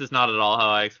 this is not at all how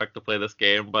I expect to play this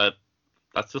game, but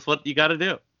that's just what you got to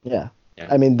do. Yeah.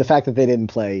 I mean, the fact that they didn't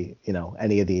play,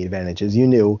 any of the advantages, you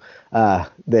knew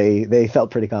they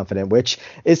felt pretty confident, which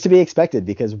is to be expected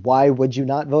because why would you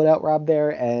not vote out Rob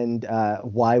there? And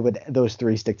why would those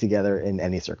three stick together in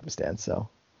any circumstance? So,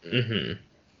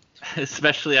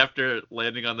 especially after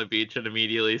landing on the beach and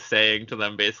immediately saying to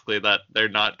them basically that they're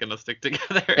not going to stick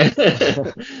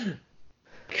together.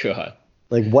 God.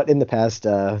 Like, what in the past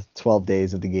 12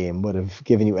 days of the game would have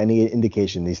given you any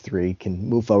indication these three can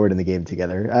move forward in the game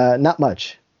together? Not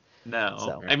much. No.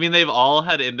 So. I mean, they've all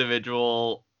had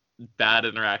individual bad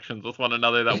interactions with one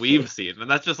another that we've seen, and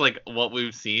that's just like what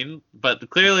we've seen. But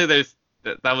clearly,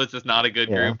 that was just not a good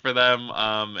group for them.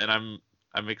 And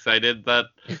I'm excited that.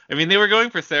 I mean, they were going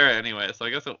for Sarah anyway, so I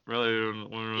guess it really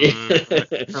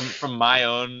from my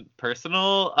own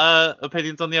personal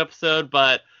opinions on the episode,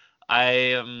 but. I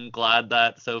am glad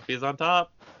that Sophie's on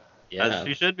top, as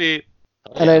she should be.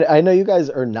 And I know you guys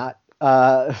are not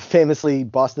famously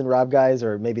Boston Rob guys,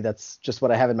 or maybe that's just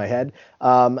what I have in my head.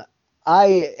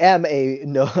 I am a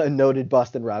noted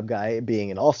Boston Rob guy,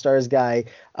 being an All-Stars guy.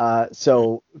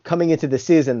 So coming into the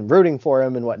season, rooting for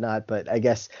him and whatnot. But I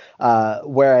guess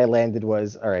where I landed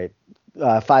was, all right,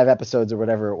 5 episodes or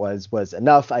whatever it was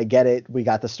enough. I get it. We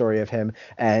got the story of him,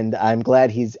 and I'm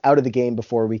glad he's out of the game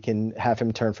before we can have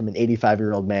him turn from an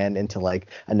 85-year-old man into like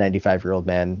a 95-year-old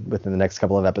man within the next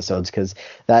couple of episodes, because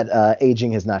that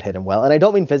aging has not hit him well. And I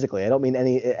don't mean physically. I don't mean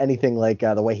anything like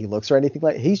the way he looks or anything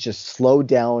like. He's just slowed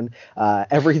down.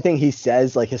 Everything he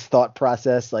says, like his thought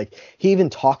process, like he even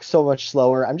talks so much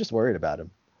slower. I'm just worried about him.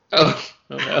 Oh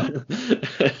no!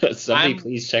 Somebody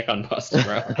please check on Boston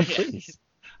Rob. Please.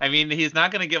 I mean, he's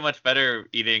not going to get much better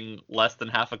eating less than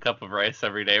half a cup of rice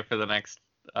every day for the next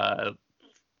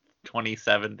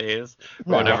 27 days.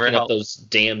 Or whatever. Up those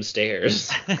damn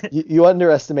stairs. You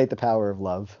underestimate the power of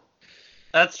love.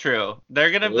 That's true. They're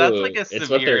gonna. That's like a severe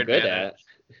it's what they're advantage. Good at.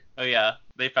 Oh yeah,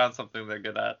 they found something they're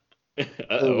good at.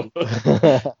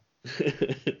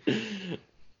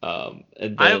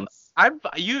 And then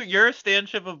your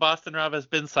stanship of Boston Rob has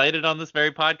been cited on this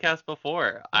very podcast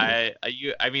before. I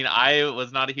mean, I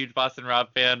was not a huge Boston Rob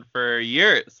fan for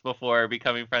years before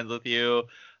becoming friends with you,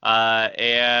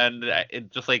 and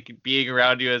it just like being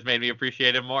around you has made me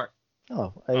appreciate him more.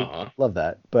 Oh, I love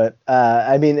that. But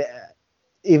I mean,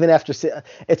 even after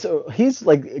he's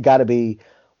like got to be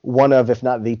one of, if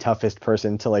not the toughest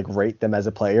person to like rate them as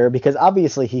a player, because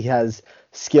obviously he has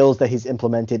skills that he's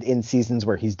implemented in seasons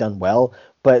where he's done well,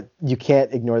 but you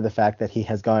can't ignore the fact that he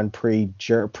has gone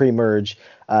pre-merge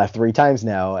 3 times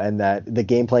now, and that the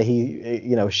gameplay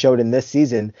he showed in this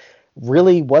season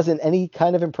really wasn't any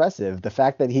kind of impressive. The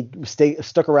fact that he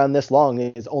stuck around this long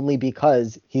is only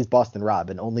because he's Boston Rob,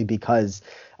 and only because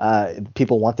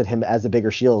people wanted him as a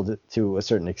bigger shield to a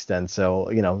certain extent. So,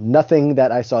 nothing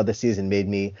that I saw this season made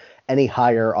me any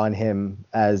higher on him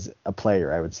as a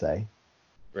player, I would say.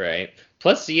 Right.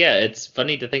 Plus, yeah, it's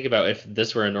funny to think about if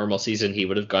this were a normal season, he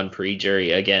would have gone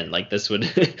pre-jury again. Like this would,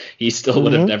 he still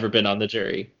would have never been on the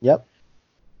jury. Yep.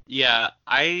 Yeah,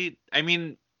 I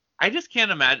mean, I just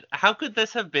can't imagine. How could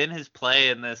this have been his play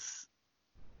in this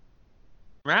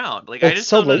round? Like, I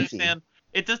just don't understand.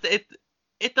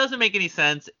 It doesn't make any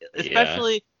sense.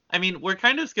 Especially, I mean, we're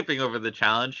kind of skipping over the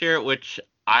challenge here, which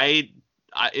I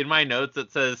in my notes it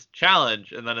says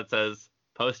challenge and then it says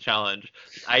post challenge.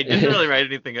 I didn't really write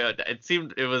anything out.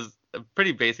 It was a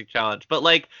pretty basic challenge, but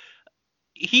like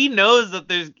he knows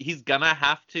that he's gonna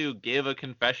have to give a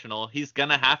confessional. He's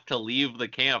gonna have to leave the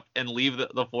camp and leave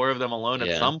the four of them alone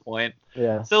at some point.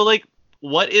 Yeah. So like,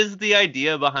 what is the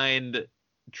idea behind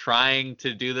trying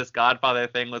to do this Godfather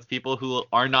thing with people who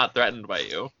are not threatened by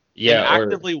you? Yeah, and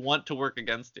actively want to work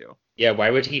against you. Yeah, why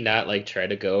would he not like try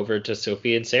to go over to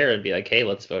Sophie and Sarah and be like, hey,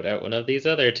 let's vote out one of these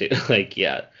other two? Like,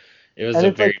 yeah, it was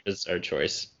a very bizarre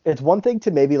choice. It's one thing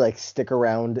to maybe like stick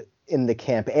around in the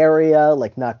camp area,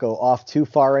 like not go off too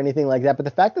far or anything like that. But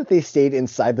the fact that they stayed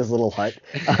inside this little hut,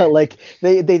 like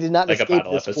they did not like escape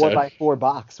this 4x4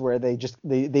 box where they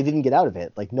didn't get out of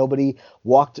it. Like nobody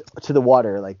walked to the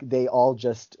water. Like they all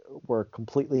just were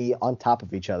completely on top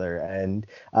of each other. And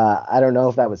I don't know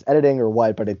if that was editing or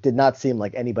what, but it did not seem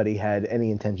like anybody had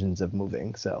any intentions of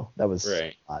moving. So that was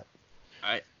right. Hot.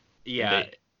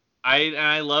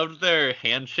 I loved their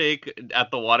handshake at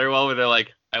the water well where they're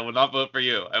like, I will not vote for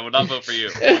you. I will not vote for you.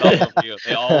 I will not vote for you.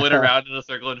 They all went around in a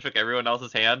circle and shook everyone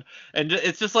else's hand. And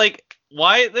it's just like,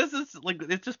 why? This is like,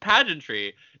 it's just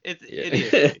pageantry. It's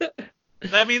idiocy.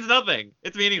 That means nothing.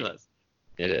 It's meaningless.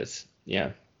 It is.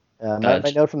 Yeah. My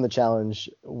note from the challenge,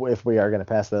 if we are going to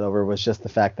pass that over, was just the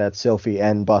fact that Sophie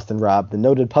and Boston Rob, the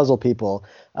noted puzzle people,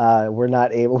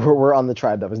 were on the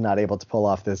tribe that was not able to pull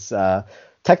off this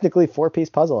technically 4-piece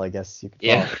puzzle, I guess you could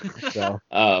call it.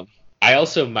 So. I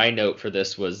also, my note for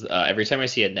this was every time I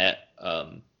see Annette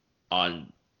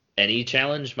on any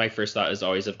challenge, my first thought is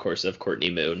always, of course, of Courtney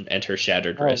Moon and her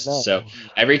shattered wrist. No. So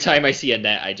every time I see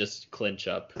Annette, I just clinch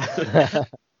up.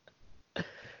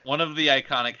 One of the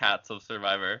iconic hats of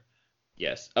Survivor.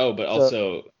 Yes. Oh, but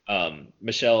also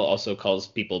Michelle also calls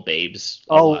people babes.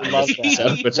 Love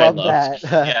that. Which love I love.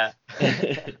 That.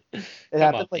 Yeah. It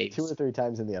happened like babes. 2 or 3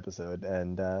 times in the episode,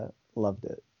 and loved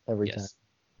it every time.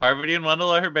 Parvati and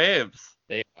Wendell are her babes.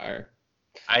 They are.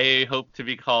 I hope to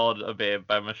be called a babe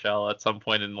by Michelle at some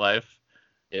point in life.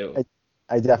 Ew.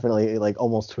 I definitely like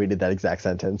almost tweeted that exact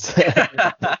sentence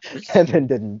and then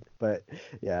didn't. But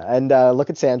yeah, and look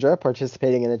at Sandra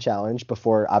participating in a challenge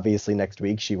before obviously next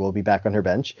week she will be back on her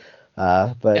bench.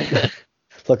 But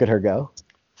look at her go.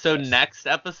 So next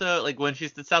episode, like when she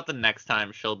sits out the next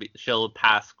time, she'll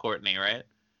pass Courtney, right?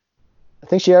 I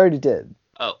think she already did.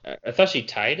 Oh, I thought she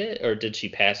tied it, or did she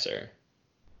pass her?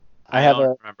 I have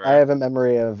a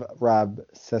memory of Rob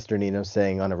Sesternino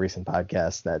saying on a recent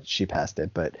podcast that she passed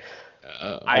it, but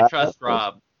I trust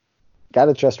Rob.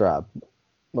 Gotta trust Rob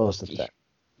most of the time.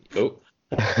 Oh,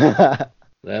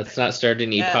 let's not start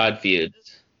any pod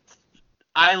feuds.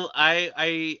 I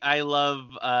love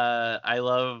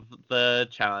the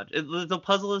challenge. The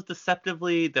puzzle is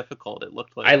deceptively difficult. It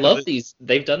looked like. I love these.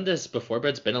 They've done this before, but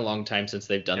it's been a long time since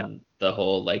they've done the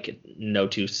whole like no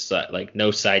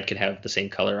side can have the same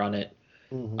color on it.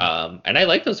 Mm-hmm. And I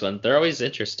like those ones. They're always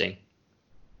interesting.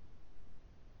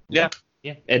 Yeah.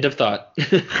 Yeah. End of thought.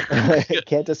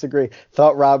 Can't disagree.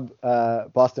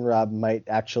 Thought Boston Rob might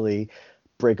actually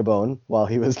break a bone while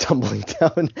he was tumbling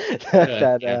down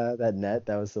that net.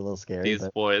 That was a little scary. These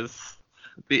boys,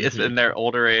 in their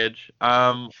older age.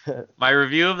 My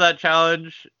review of that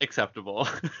challenge, acceptable.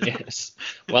 Yes,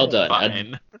 well done.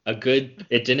 Fine.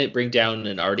 It didn't bring down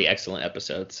an already excellent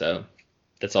episode, so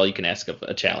that's all you can ask of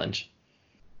a challenge.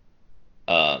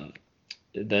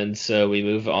 Then so we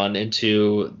move on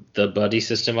into the buddy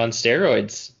system on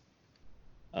steroids.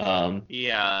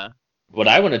 Yeah. What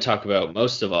I want to talk about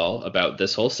most of all about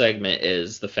this whole segment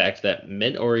is the fact that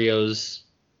mint Oreos,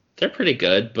 they're pretty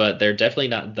good, but they're definitely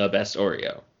not the best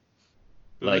Oreo.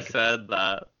 Who said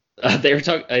that? They were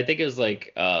talking. I think it was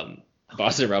like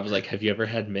Boston Rob was like, "Have you ever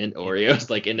had mint Oreos?"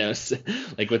 Like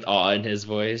like with awe in his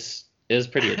voice. It was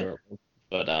pretty adorable.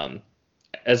 But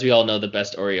as we all know, the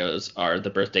best Oreos are the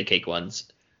birthday cake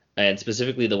ones, and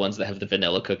specifically the ones that have the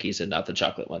vanilla cookies and not the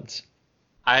chocolate ones.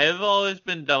 I have always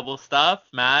been double stuffed.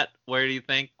 Matt, where do you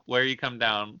come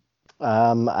down?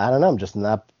 I don't know. I'm just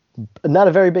not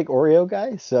a very big Oreo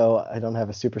guy, so I don't have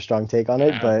a super strong take on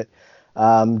it. But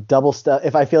double stuff.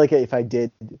 If I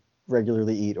did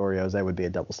regularly eat Oreos, I would be a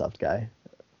double stuffed guy.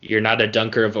 You're not a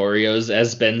dunker of Oreos,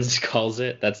 as Ben calls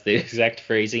it. That's the exact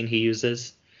phrasing he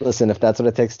uses. Listen, if that's what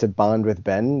it takes to bond with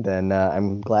Ben, then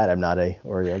I'm glad I'm not a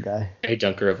Oreo guy. A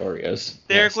dunker of Oreos.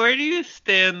 Derek, where do you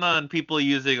stand on people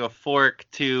using a fork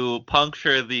to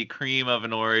puncture the cream of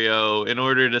an Oreo in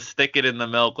order to stick it in the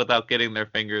milk without getting their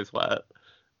fingers wet?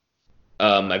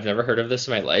 I've never heard of this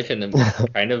in my life, and I'm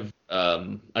kind of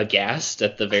aghast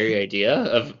at the very idea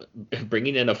of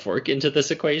bringing in a fork into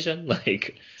this equation.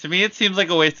 Like, to me, it seems like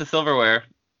a waste of silverware.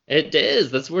 It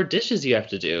is. That's more dishes you have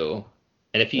to do.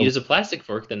 And if you Nope. use a plastic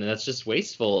fork, then that's just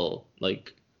wasteful.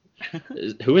 Like,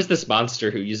 who is this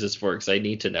monster who uses forks? I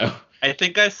need to know. I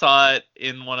think I saw it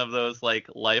in one of those like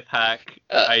life hack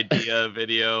idea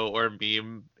video or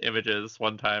meme images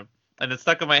one time, and it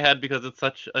stuck in my head because it's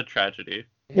such a tragedy.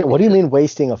 Yeah, what do you mean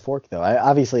wasting a fork though?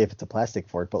 Obviously, if it's a plastic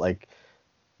fork, but like,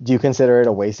 do you consider it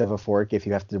a waste of a fork if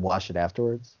you have to wash it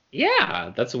afterwards?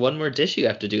 Yeah, that's one more dish you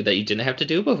have to do that you didn't have to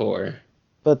do before.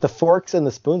 But the forks and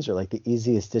the spoons are like the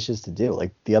easiest dishes to do.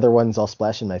 Like the other ones all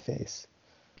splash in my face.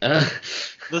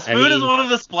 The spoon is one of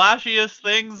the splashiest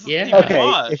things Yeah. you can Okay,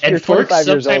 wash. if And you're forks, 25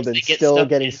 years sometimes old and they get still stuck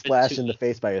getting in splashed in between. the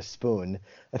face by a spoon,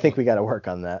 I think we got to work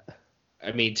on that.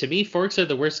 I mean, to me, forks are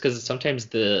the worst because sometimes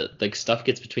the like stuff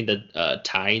gets between the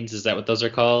tines. Is that what those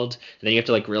are called? And then you have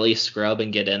to like really scrub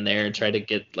and get in there and try to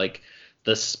get like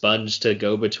the sponge to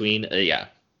go between. Yeah,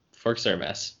 forks are a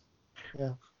mess.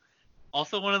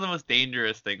 Also, one of the most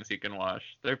dangerous things you can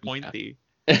wash. They're pointy.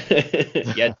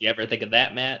 Yeah, do you ever think of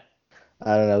that, Matt?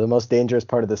 I don't know. The most dangerous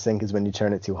part of the sink is when you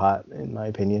turn it too hot, in my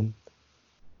opinion.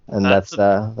 And That's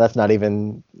that's not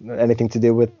even anything to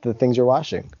do with the things you're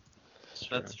washing.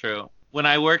 That's true. When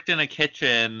I worked in a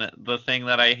kitchen, the thing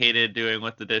that I hated doing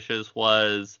with the dishes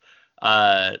was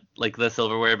like the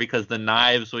silverware because the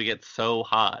knives would get so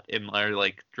hot in our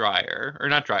like dryer or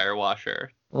not dryer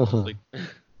washer. Mhm. Like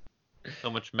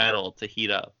so much metal to heat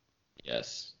up.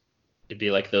 Yes. It'd be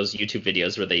like those YouTube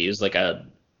videos where they use like a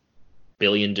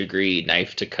billion-degree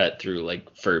knife to cut through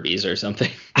like Furbies or something.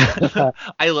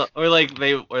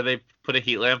 Or they put a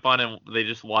heat lamp on and they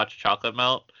just watch chocolate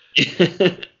melt.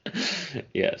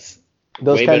 Yes.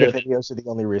 Those Way kind of better videos are the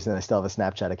only reason I still have a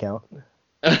Snapchat account.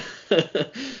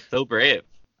 So brave.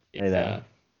 I know.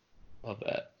 Love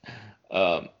that.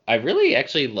 I really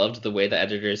actually loved the way the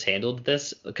editors handled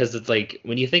this because it's like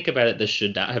when you think about it, this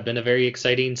should not have been a very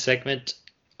exciting segment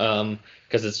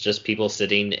because it's just people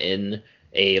sitting in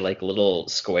a like little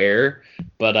square,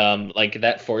 but like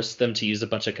that forced them to use a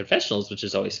bunch of confessionals, which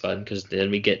is always fun because then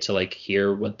we get to like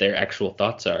hear what their actual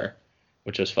thoughts are,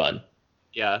 which was fun.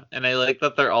 Yeah, and I like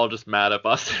that they're all just mad at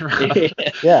Boston Rob.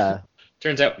 Yeah.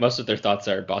 Turns out most of their thoughts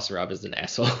are Boston Rob is an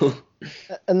asshole.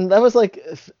 And that was like,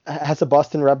 as a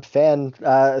Boston Rub fan,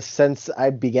 since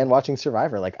I began watching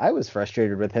Survivor, like I was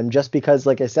frustrated with him just because,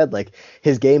 like I said, like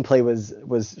his gameplay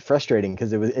was frustrating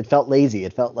because it felt lazy.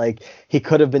 It felt like he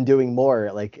could have been doing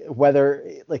more. Like whether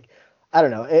like I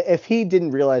don't know if he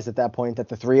didn't realize at that point that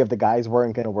the three of the guys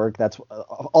weren't going to work. That's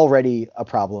already a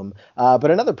problem. But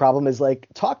another problem is like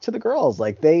talk to the girls.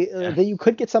 Like they you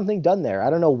could get something done there. I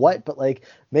don't know what, but like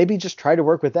maybe just try to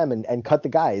work with them and cut the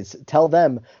guys. Tell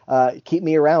them keep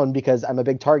me around because I'm a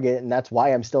big target and that's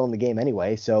why I'm still in the game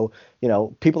anyway. So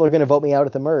people are going to vote me out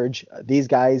at the merge. These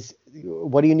guys,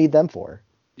 what do you need them for?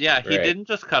 Yeah, he Right. didn't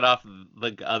just cut off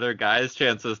the other guys'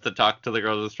 chances to talk to the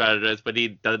girls and strategize, but he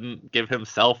doesn't give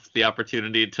himself the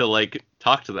opportunity to like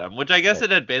talk to them, which I guess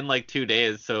it had been like 2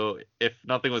 days. So if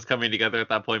nothing was coming together at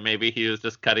that point, maybe he was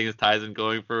just cutting his ties and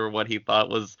going for what he thought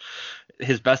was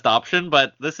his best option.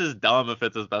 But this is dumb if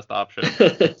it's his best option.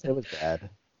 It was bad.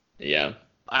 Yeah.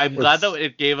 I'm glad that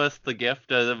it gave us the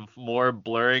gift of more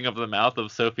blurring of the mouth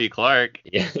of Sophie Clark.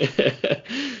 Yeah.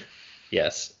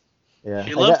 Yes, Yeah.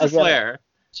 She loves to swear.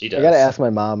 she I does. gotta ask my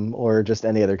mom or just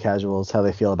any other casuals how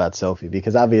they feel about Sophie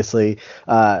because obviously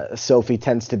Sophie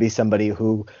tends to be somebody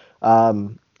who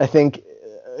I think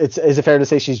is it fair to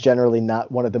say she's generally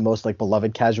not one of the most like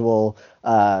beloved casual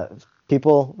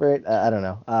people, right? I don't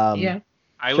know. Yeah.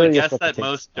 I would curious guess what the that takes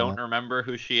most on don't that. remember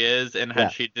who she is, and Yeah.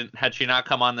 had she not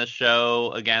come on this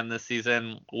show again this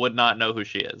season, would not know who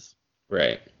she is.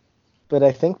 Right. But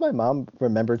I think my mom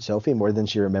remembered Sophie more than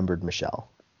she remembered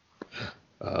Michelle.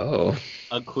 Oh.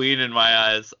 A queen in my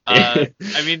eyes. I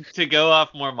mean, to go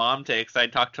off more mom takes, I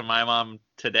talked to my mom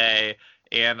today,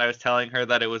 and I was telling her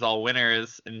that it was all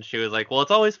winners, and she was like, well,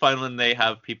 it's always fun when they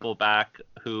have people back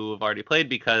who have already played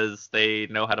because they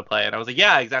know how to play. And I was like,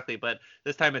 yeah, exactly, but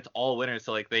this time it's all winners,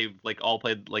 so like they've like all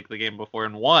played like the game before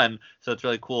and won, so it's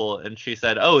really cool. And she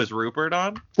said, oh, is Rupert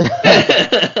on?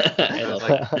 I love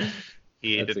like, it.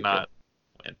 He That's did a not.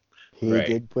 He Right.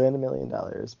 did win $1 million,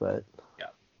 but Yeah.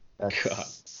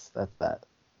 that's that.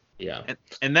 Yeah.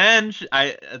 And then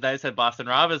I said Boston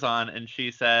Rob is on, and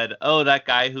she said, "Oh, that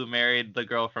guy who married the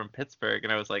girl from Pittsburgh,"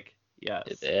 and I was like,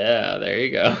 "Yes, Yeah, there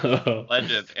you go.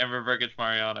 legend, Amber Burgage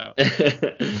Mariano."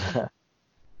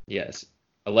 Yes.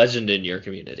 A legend in your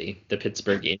community, the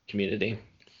Pittsburgh game community.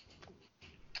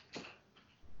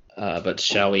 But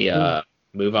shall we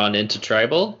move on into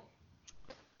tribal?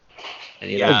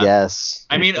 Yeah. I guess.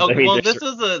 I mean, I okay, mean, well, there's-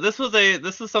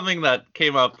 this was something that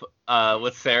came up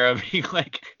with Sarah being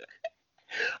like,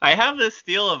 I have this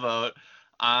steal a vote.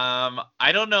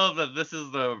 I don't know if this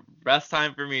is the best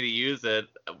time for me to use it.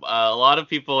 A lot of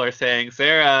people are saying,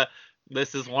 Sarah,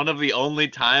 this is one of the only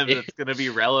times it's going to be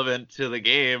relevant to the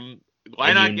game. Why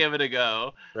And not you- give it a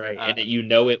go? Right, and you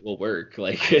know it will work.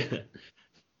 Like,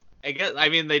 I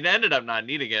mean, they ended up not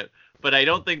needing it, but I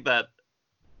don't think that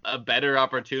a better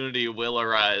opportunity will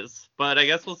arise. But I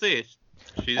guess we'll see.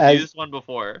 She's used one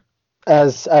before.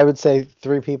 As I would say,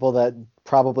 three people that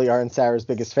probably aren't Sarah's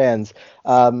biggest fans.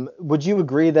 Would you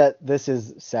agree that this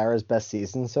is Sarah's best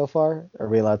season so far? Are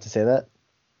we allowed to say that?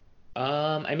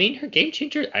 I mean, her game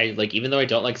changer. Even though I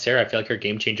don't like Sarah, I feel like her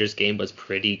game changer's game was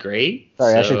pretty great.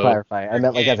 Sorry, I should clarify. I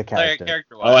meant like as a character.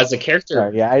 Oh, as a character.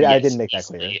 Sorry, yeah, I didn't make that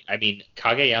clear. I mean,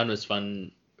 Kage-yan was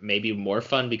fun, maybe more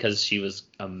fun because she was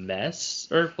a mess.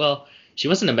 Or, well, she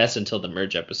wasn't a mess until the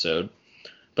merge episode.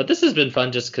 But this has been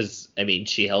fun just because, I mean,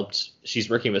 she's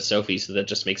working with Sophie, so that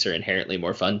just makes her inherently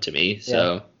more fun to me.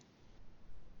 So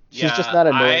She's just not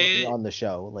annoying on the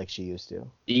show like she used to.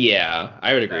 Yeah,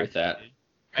 I would agree with that.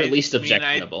 Or at least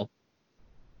objectionable.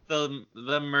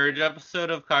 The merge episode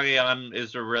of Kage-yan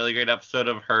is a really great episode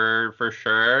of her for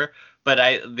sure,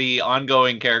 but the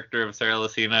ongoing character of Sarah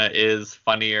Lucina is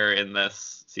funnier in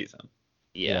this season.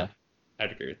 Yeah.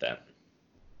 I'd agree with that.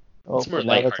 Well, it's more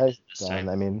lighthearted this time. time.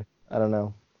 I mean, I don't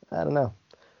know. Yeah.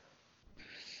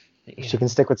 If she can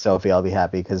stick with Sophie, I'll be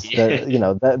happy because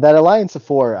that alliance of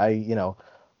four,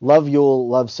 love Yul,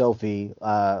 love Sophie,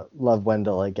 love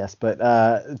Wendell, I guess, but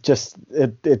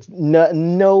it's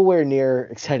nowhere near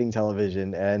exciting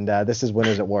television, and this is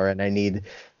Winners at War, and I need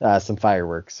some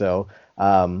fireworks. So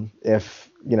if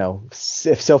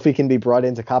Sophie can be brought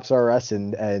into Cops R Us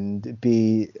and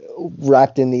be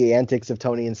wrapped in the antics of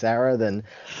Tony and Sarah, then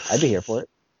I'd be here for it.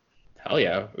 Hell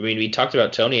yeah! I mean, we talked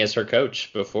about Tony as her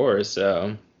coach before,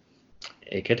 so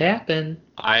it could happen.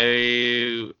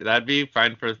 That'd be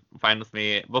fine with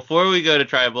me. Before we go to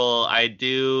Tribal, I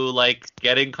do like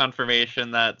getting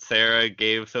confirmation that Sarah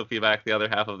gave Sophie back the other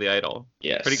half of the idol.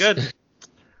 Yes. Pretty good.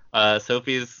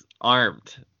 Sophie's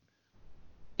armed.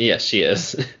 Yes, she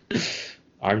is.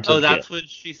 Armed. Oh, that's when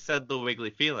she said the wiggly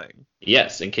feeling.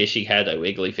 Yes, in case she had a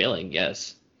wiggly feeling,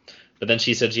 yes. But then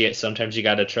she said sometimes you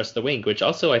gotta trust the wink, which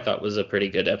also I thought was a pretty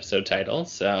good episode title,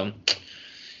 so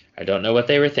I don't know what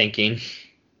they were thinking.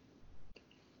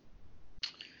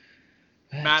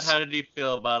 Matt, how did you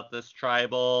feel about this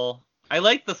Tribal? I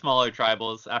like the smaller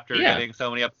Tribals after getting so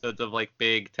many episodes of like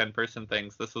big 10-person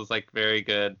things. This was like very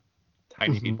good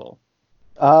tiny people.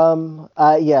 Yeah,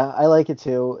 I like it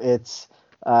too. It's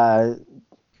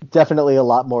definitely a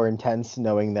lot more intense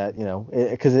knowing that,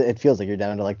 because it feels like you're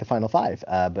down to like the final five,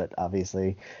 but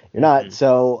obviously you're not. Mm-hmm.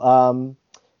 So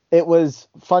it was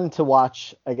fun to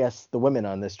watch, I guess, the women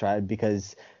on this tribe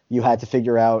because you had to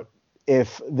figure out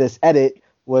if this edit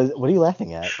was. What are you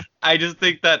laughing at? I just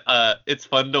think that it's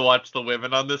fun to watch the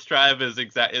women on this tribe that's the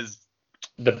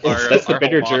bitter jurors. That's the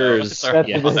bitter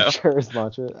jurors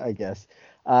mantra, I guess.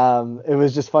 It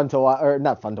was just fun to watch, or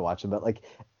not fun to watch them, but like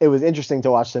it was interesting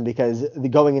to watch them because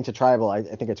going into Tribal, I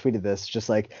think I tweeted this, just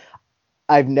like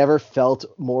I've never felt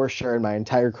more sure in my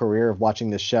entire career of watching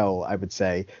this show, I would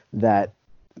say, that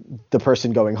the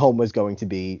person going home was going to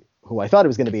be who I thought it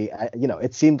was going to be.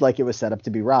 It seemed like it was set up to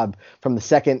be Rob from the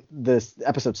second this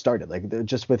episode started. Like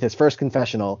just with his first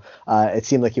confessional, it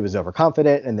seemed like he was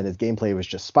overconfident, and then his gameplay was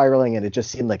just spiraling, and it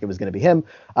just seemed like it was going to be him.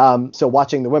 So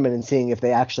watching the women and seeing if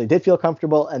they actually did feel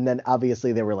comfortable, and then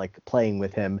obviously they were like playing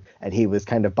with him, and he was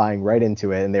kind of buying right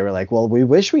into it, and they were like, "Well, we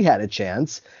wish we had a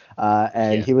chance,"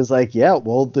 he was like, "Yeah,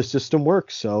 well, the system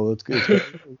works, so it's good."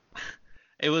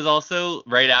 It was also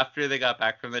right after they got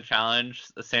back from the challenge.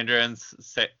 Sarah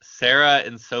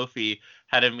and Sophie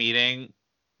had a meeting.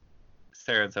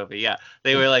 Sarah and Sophie, yeah.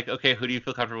 They were like, okay, who do you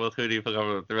feel comfortable with? Who do you feel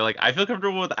comfortable with? They were like, I feel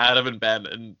comfortable with Adam and Ben,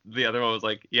 and the other one was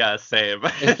like, yeah, same.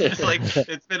 It's just like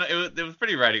it was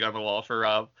pretty writing on the wall for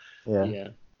Rob. Yeah.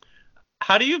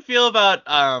 How do you feel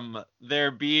about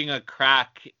there being a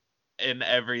crack in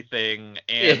everything,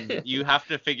 and you have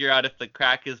to figure out if the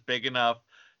crack is big enough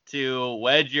to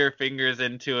wedge your fingers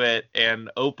into it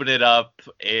and open it up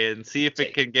and see if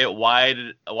it can get as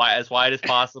wide as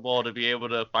possible to be able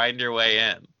to find your way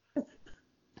in?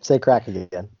 Say crack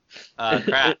again.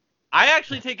 Crack. I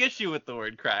actually take issue with the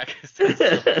word crack.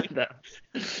 Sophie's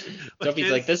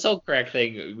like, this whole crack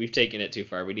thing, we've taken it too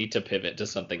far. We need to pivot to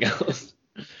something else.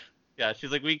 Yeah,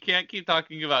 she's like, we can't keep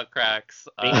talking about cracks.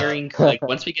 Fingering,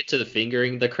 once we get to the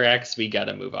fingering the cracks, we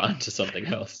gotta move on to something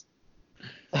else.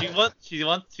 She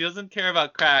doesn't care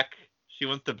about crack. She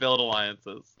wants to build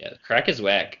alliances. Yeah, crack is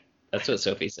whack. That's what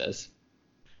Sophie says.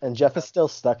 And Jeff is still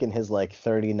stuck in his like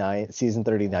season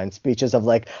 39 speeches of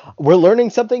like, we're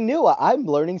learning something new. I'm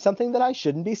learning something that I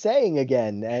shouldn't be saying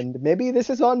again, and maybe this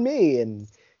is on me. And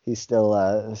he's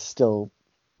still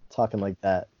talking like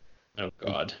that. Oh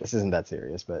God. This isn't that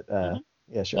serious, but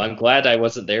yeah, sure. Well, I'm glad I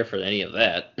wasn't there for any of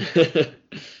that.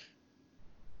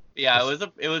 Yeah,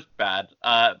 it was bad.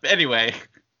 Anyway,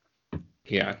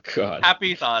 Yeah, God.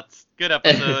 happy thoughts. Good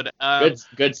episode.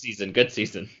 Good season. Good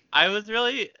season.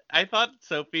 I thought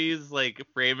Sophie's like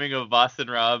framing of Boston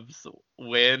Rob's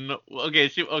win.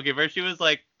 First she was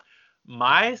like,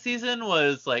 my season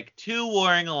was like two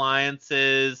warring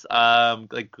alliances,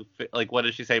 like what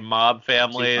did she say, mob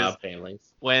families. Two mob families.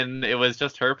 When it was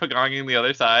just her pagonging the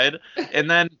other side, and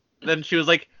then she was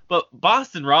like, but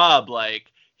Boston Rob,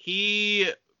 like he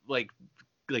like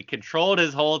controlled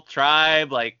his whole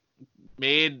tribe, like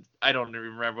made, I don't even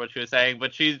remember what she was saying,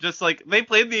 but she's just like, they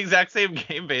played the exact same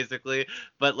game basically,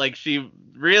 but like she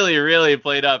really, really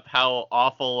played up how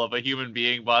awful of a human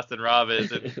being Boston Rob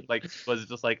is, and like was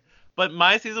just like, but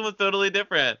my season was totally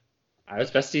different. I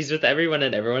was besties with everyone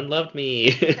and everyone loved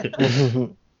me.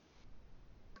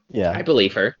 Yeah. I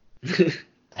believe her.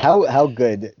 How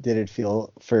good did it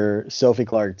feel for Sophie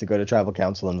Clark to go to tribal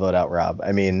council and vote out Rob?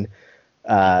 I mean,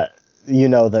 you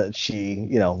know that she,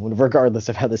 you know, regardless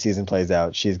of how the season plays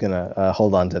out, she's gonna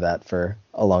hold on to that for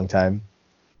a long time.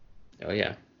 Oh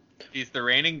yeah. She's the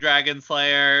reigning dragon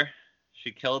slayer.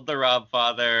 She killed the Rob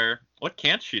father. What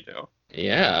can't she do?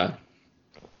 Yeah.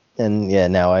 And yeah,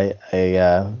 now I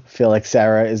feel like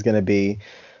Sarah is gonna be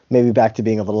maybe back to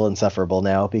being a little insufferable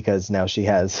now, because now she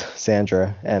has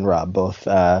Sandra and Rob both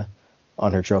on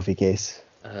her trophy case.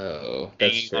 Oh,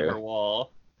 that's Hanging on her true.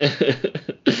 wall.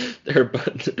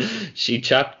 She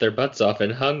chopped their butts off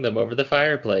and hung them over the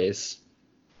fireplace.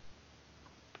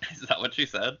 Is that what she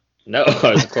said? No,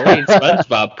 I was quoting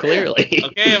SpongeBob, clearly.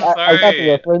 Okay, I'm I got the sorry.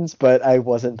 reference, but I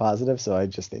wasn't positive, so I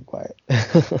just stayed quiet.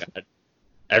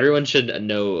 Everyone should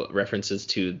know references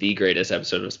to the greatest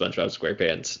episode of SpongeBob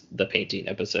SquarePants, the painting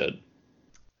episode.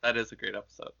 That is a great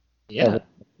episode. Yeah.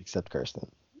 Except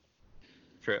Kirsten.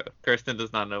 True. Kirsten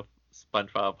does not know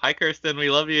SpongeBob. Hi, Kirsten. We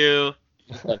love you.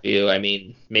 Love you. I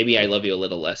mean, maybe I love you a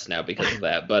little less now because of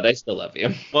that, but I still love you.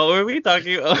 What were we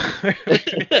talking about?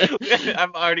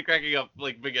 I'm already cracking up,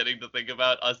 like, beginning to think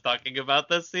about us talking about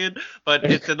this scene, but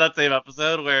it's in that same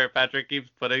episode where Patrick keeps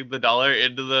putting the dollar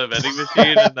into the vending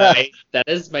machine, and then That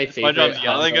is my favorite. SpongeBob's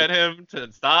yelling at him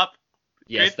to stop.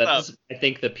 Yes, Great that's stuff. I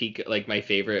think the peak, like my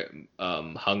favorite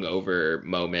hungover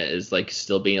moment is like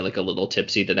still being like a little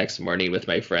tipsy the next morning with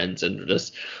my friends and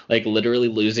just like literally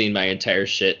losing my entire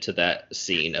shit to that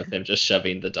scene of him just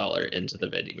shoving the dollar into the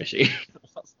vending machine.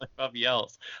 SpongeBob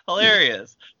yells.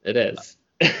 Hilarious. It is.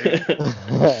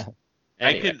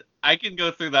 Anyway. I can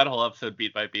go through that whole episode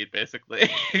beat by beat, basically.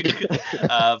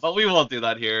 But we won't do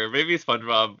that here. Maybe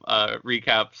SpongeBob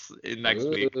recaps in next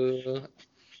week. Ooh.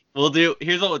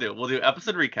 Here's what we'll do. We'll do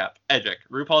episode recap, Edgic,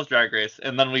 RuPaul's Drag Race,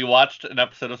 and then we watched an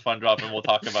episode of SpongeBob and we'll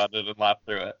talk about it and laugh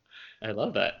through it. I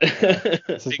love that.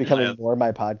 This is Big becoming plans. more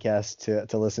my podcast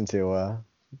to listen to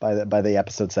by the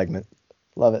episode segment.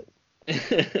 Love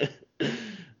it.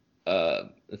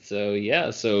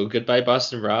 So goodbye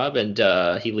Boston Rob, and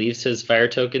he leaves his fire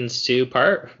tokens to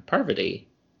Parvati.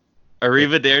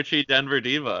 Arrivederci, Denver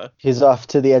Diva. He's off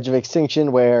to the edge of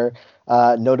extinction, where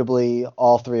notably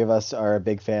all three of us are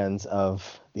big fans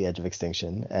of the Edge of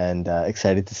Extinction, and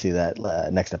excited to see that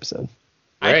next episode.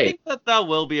 I Right. think that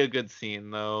will be a good scene,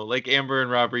 though. Like Amber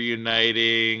and Rob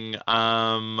reuniting.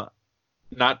 Not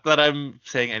that I'm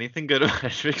saying anything good about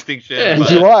Edge of Extinction, And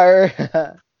but you are.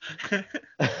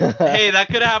 hey, that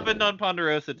could have happened on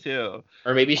Ponderosa too.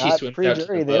 Or maybe she swims free out to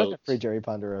jury. the They don't boat. get free jury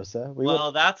Ponderosa.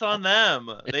 Well, that's on them.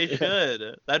 They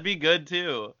should. That'd be good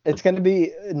too. It's going to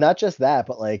be not just that,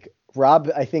 but like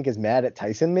Rob, I think, is mad at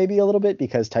Tyson maybe a little bit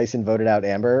because Tyson voted out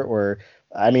Amber, or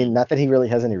I mean, not that he really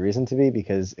has any reason to be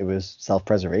because it was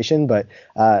self-preservation, but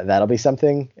that'll be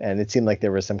something. And it seemed like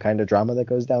there was some kind of drama that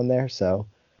goes down there. So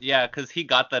Yeah, because he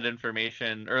got that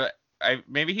information, or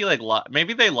maybe he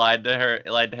maybe they lied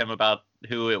to him about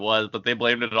who it was, but they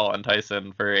blamed it all on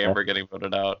Tyson for Amber getting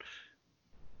voted out.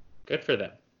 Good for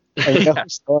them. and you know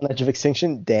who's still on Edge of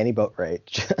Extinction? Danny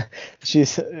Boatwright.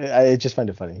 I just find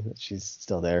it funny that she's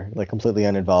still there, like completely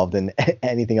uninvolved in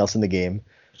anything else in the game.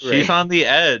 She's on the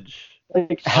edge.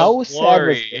 Like how Of sad was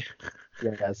glory. it?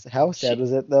 Yes, how sad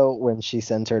was it though when she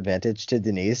sent her advantage to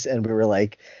Denise, and we were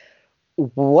like,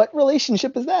 what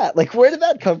relationship is that? Like, where did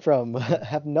that come from?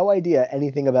 Have no idea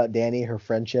anything about Danny, her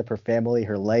friendship, her family,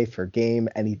 her life, her game,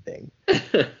 anything.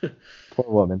 Poor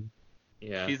woman.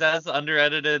 Yeah. She's as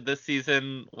under-edited this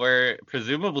season, where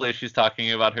presumably she's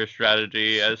talking about her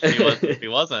strategy as she was if she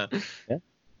wasn't. Yeah.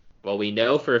 Well, we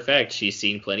know for a fact she's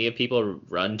seen plenty of people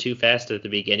run too fast at the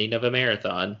beginning of a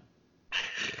marathon.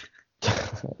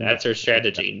 That's her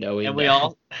strategy, knowing And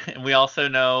that. we also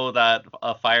know that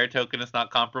a fire token is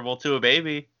not comparable to a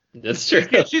baby. That's true.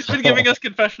 She's been giving us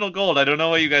confessional gold. I don't know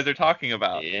what you guys are talking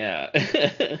about. Yeah.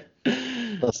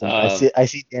 Listen, I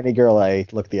see Danny Girl, I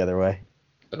look the other way.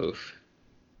 Oof.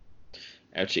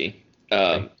 Ouchie.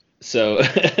 So,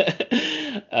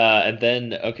 and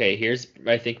then, okay, here's,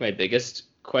 I think, my biggest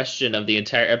question of the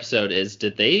entire episode is,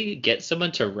 did they get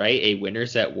someone to write a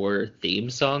Winners at War theme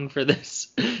song for this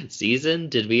season?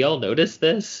 Did we all notice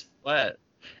this? What?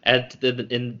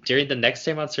 During the next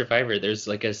time on Survivor, there's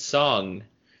like a song.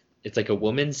 It's like a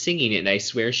woman singing it, and I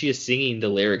swear she is singing the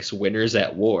lyrics "Winners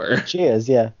at War." She is,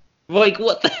 yeah. Like,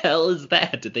 what the hell is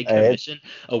that? Did they commission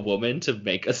a woman to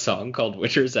make a song called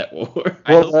 "Winners at War"?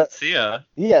 I hope it's Sia.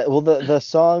 Yeah, well, the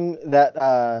song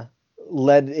that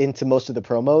led into most of the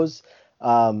promos,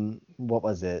 what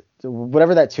was it?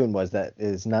 Whatever that tune was that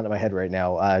is not in my head right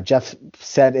now. Jeff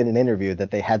said in an interview that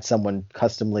they had someone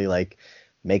customly, like,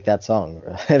 make that song.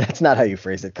 That's not how you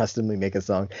phrase it, customly make a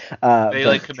song. They,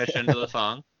 like, commissioned the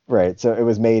song. Right, so it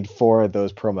was made for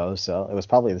those promos, so it was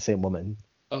probably the same woman.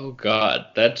 Oh God,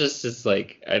 that just is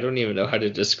like, I don't even know how to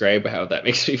describe how that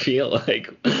makes me feel.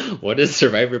 Like, what is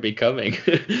Survivor becoming?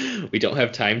 We don't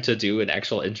have time to do an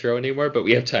actual intro anymore, but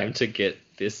we have time to get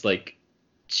this like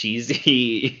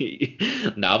cheesy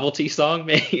novelty song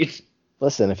made.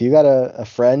 Listen, if you got a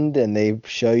friend and they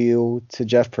show you to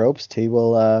Jeff Probst, he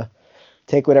will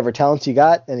take whatever talents you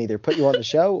got and either put you on the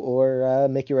show or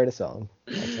make you write a song.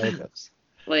 That's how it goes.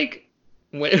 Like,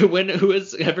 when who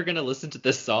is ever gonna listen to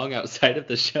this song outside of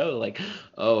the show? Like,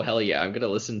 oh hell yeah, I'm gonna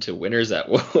listen to Winners at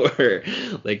War.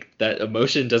 Like, that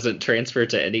emotion doesn't transfer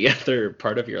to any other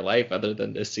part of your life other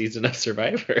than this season of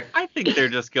Survivor. I think they're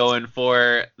just going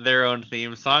for their own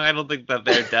theme song. I don't think that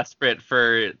they're desperate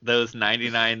for those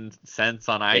 99 cents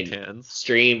on iTunes.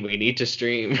 Stream, we need to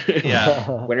stream.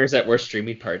 Yeah. Winners at War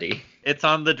streaming party. It's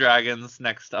on the Dragons'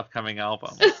 next upcoming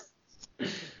album.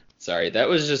 Sorry, that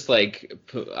was just like,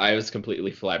 I was completely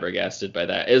flabbergasted by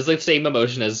that. It was like the same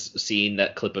emotion as seeing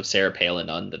that clip of Sarah Palin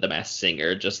on The Masked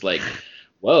Singer. Just like,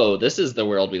 whoa, this is the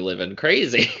world we live in.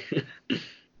 Crazy.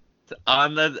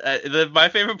 On my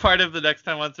favorite part of the next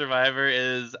time on Survivor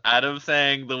is Adam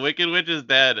saying the Wicked Witch is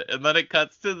dead, and then it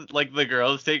cuts to like the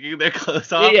girls taking their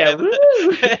clothes off. Yeah,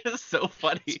 it's so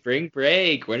funny. Spring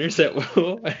break, Winners at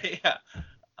War. Yeah.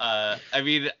 I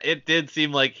mean, it did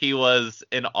seem like he was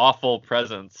an awful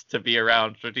presence to be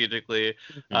around strategically,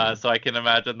 so I can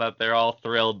imagine that they're all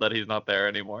thrilled that he's not there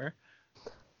anymore.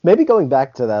 Maybe going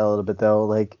back to that a little bit, though,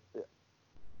 like,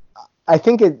 I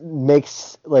think it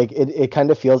makes, like, it kind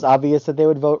of feels obvious that they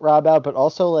would vote Rob out, but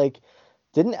also, like,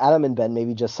 didn't Adam and Ben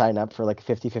maybe just sign up for, like, a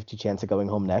 50-50 chance of going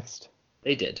home next?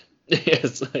 They did.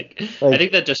 It's like, I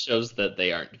think that just shows that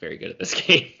they aren't very good at this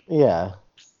game. Yeah.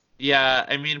 Yeah,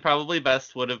 I mean, probably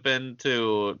best would have been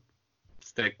to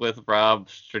stick with Rob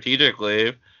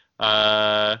strategically.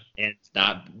 And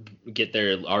not get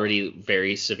their already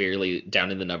very severely down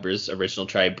in the numbers original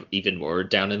tribe even more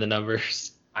down in the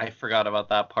numbers. I forgot about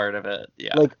that part of it.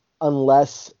 Yeah. Like,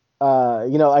 unless,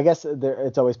 I guess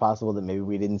it's always possible that maybe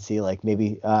we didn't see, like,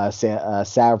 maybe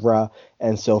Savra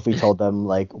and Sophie told them,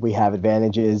 like, we have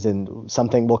advantages and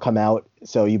something will come out,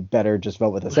 so you better just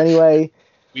vote with us anyway.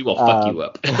 We will fuck you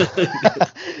up.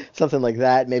 Something like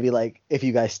that. Maybe, like, if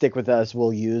you guys stick with us,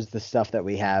 we'll use the stuff that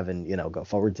we have and, go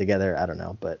forward together. I don't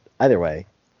know. But either way.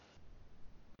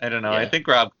 I don't know. Yeah. I think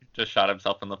Rob just shot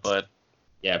himself in the foot.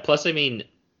 Yeah, plus, I mean,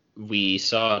 we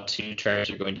saw 2 tribes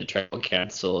are going to tribal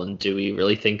council, and do we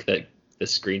really think that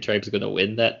this Green tribe is going to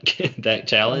win that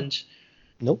challenge?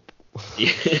 Nope.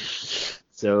 Yeah.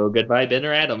 So goodbye, Ben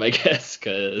or Adam, I guess,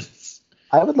 because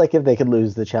I would like if they could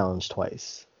lose the challenge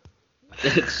twice.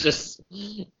 It's just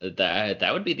that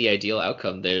would be the ideal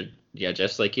outcome. There, yeah,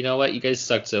 Jeff's like, you know what, you guys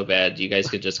sucked so bad, you guys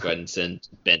could just go ahead and send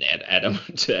Ben and Adam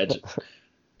to Edge.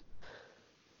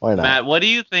 Why not? Matt, what do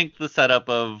you think the setup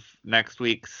of next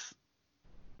week's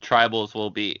tribals will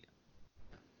be?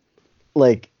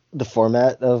 Like, the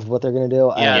format of what they're gonna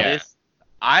do? Yeah.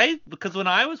 Because when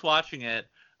I was watching it,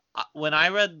 when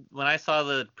I saw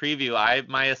the preview,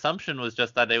 my assumption was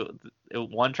just that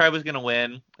one tribe was going to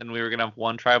win, and we were going to have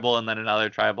one tribal and then another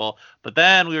tribal. But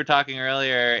then we were talking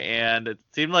earlier, and it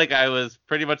seemed like I was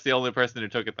pretty much the only person who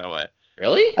took it that way.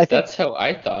 Really? That's how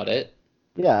I thought it.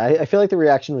 Yeah, I feel like the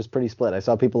reaction was pretty split. I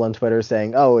saw people on Twitter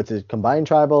saying, oh, it's a combined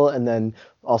tribal, and then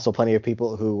also plenty of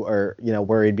people who are,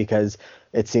 worried because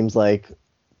it seems like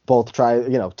both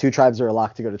two tribes are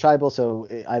locked to go to tribal, so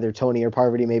either Tony or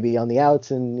Parvati may be on the outs,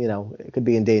 and it could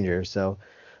be in danger. So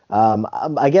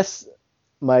I guess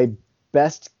my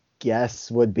best guess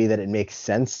would be that it makes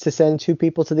sense to send two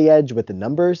people to the edge with the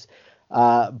numbers,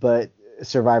 but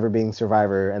Survivor being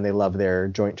Survivor, and they love their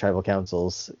joint tribal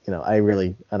councils. I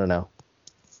don't know.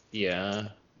 Yeah.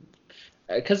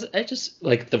 Because I just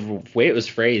like the way it was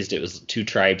phrased. It was two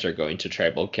tribes are going to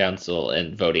tribal council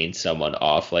and voting someone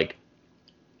off. Like,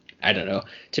 I don't know.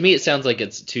 To me, it sounds like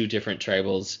it's two different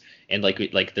tribals, and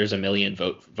like there's a million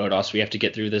vote offs we have to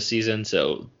get through this season,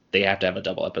 so they have to have a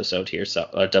double episode here, so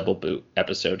a double boot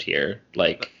episode here.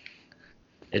 Like,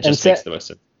 it just makes the most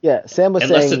sense. Yeah, Sam was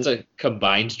unless saying, it's a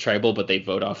combined tribal, but they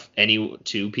vote off any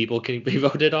two people can be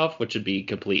voted off, which would be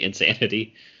complete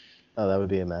insanity. Oh, that would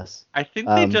be a mess. I think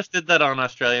they just did that on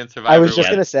Australian Survivor. I was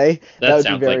just gonna say that would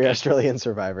be very like Australian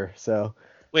Survivor. So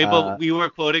wait, but you were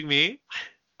quoting me?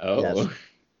 Oh.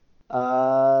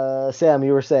 Yes. Sam,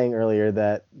 you were saying earlier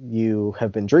that you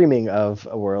have been dreaming of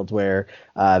a world where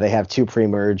they have two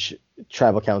pre-merge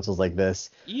tribal councils like this.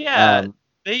 Yeah.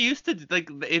 They used to, like,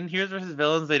 in Heroes vs.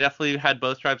 Villains, they definitely had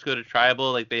both tribes go to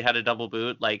tribal. Like, they had a double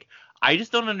boot. Like, I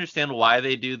just don't understand why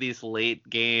they do these late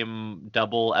game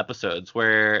double episodes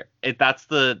where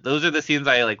those are the scenes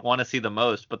I like want to see the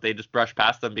most, but they just brush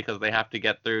past them because they have to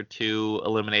get through two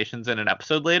eliminations in an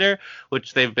episode later,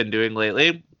 which they've been doing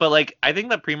lately. But like, I think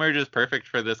that pre-merge is perfect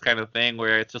for this kind of thing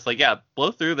where it's just like, yeah, blow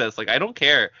through this. Like, I don't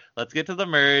care. Let's get to the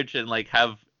merge and like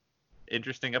have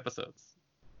interesting episodes.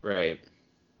 Right.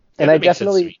 And I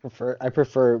definitely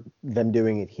prefer them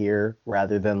doing it here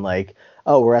rather than like,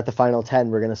 oh, we're at the final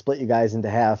 10, we're gonna split you guys into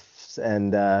halves,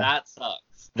 and that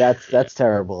sucks. That's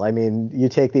terrible. I mean, you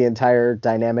take the entire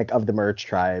dynamic of the merge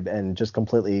tribe and just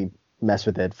completely mess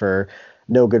with it for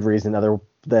no good reason other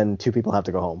than two people have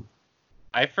to go home.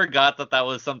 I forgot that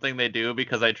was something they do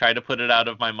because I tried to put it out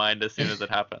of my mind as soon as it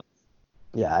happened.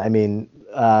 Yeah, I mean,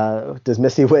 does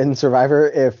Missy win Survivor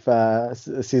if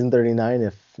season 39?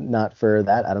 If not for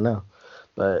that, I don't know.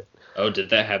 But did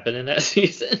that happen in that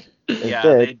season? Yeah,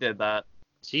 they did that.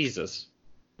 Jesus.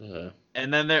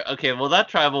 And then that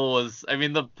tribal was, I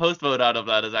mean, the post vote out of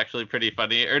that is actually pretty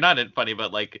funny, or not funny,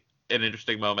 but like an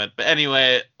interesting moment. But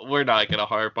anyway, we're not gonna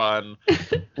harp on.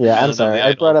 Yeah, I'm sorry.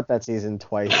 I brought up that season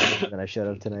twice than I should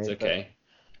have tonight. It's okay.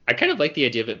 But I kind of like the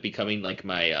idea of it becoming like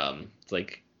my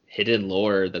like hidden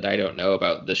lore that I don't know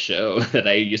about the show that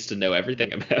I used to know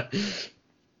everything about.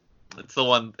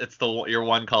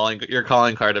 Your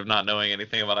calling card of not knowing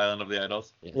anything about Island of the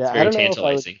Idols. Yeah, it's very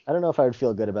tantalizing. I don't know if I would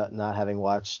feel good about not having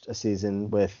watched a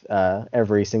season with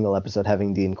every single episode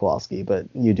having Dean Kowalski, but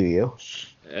you do you.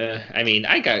 I mean,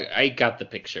 I got the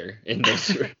picture in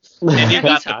this. And you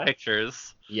got the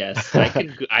pictures. Yes,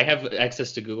 I have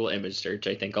access to Google image search.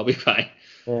 I think I'll be fine.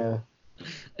 Yeah.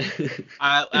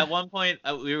 At one point,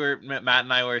 Matt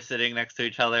and I were sitting next to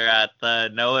each other at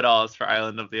the Know-It-Alls for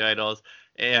Island of the Idols,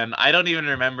 and I don't even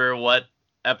remember what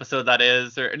episode that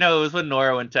is, or no, it was when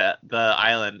Nora went to the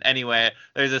island. Anyway,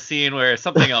 there's a scene where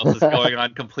something else is going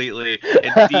on completely,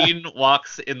 and Dean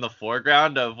walks in the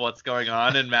foreground of what's going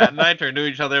on, and Matt and I turned to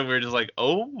each other and we were just like,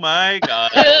 oh my god.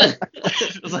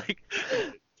 It was like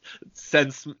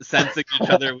sensing each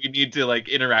other, we need to like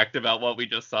interact about what we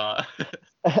just saw.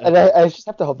 And I just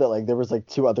have to hope that like there was like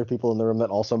two other people in the room that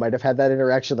also might have had that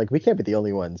interaction. Like we can't be the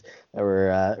only ones that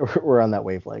were on that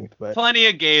wavelength. But plenty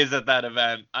of gays at that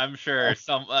event. I'm sure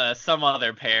some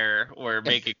other pair were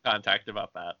making contact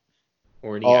about that.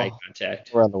 Horny eye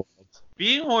contact. Around the world.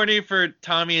 Being horny for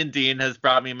Tommy and Dean has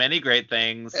brought me many great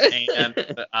things, and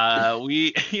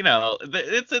we,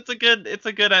 it's a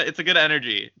good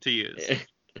energy to use.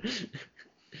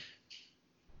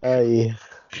 Yeah.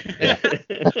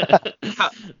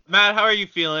 Matt, how are you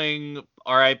feeling?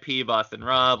 R.I.P. Boston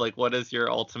Rob. Like, what is your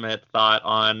ultimate thought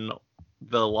on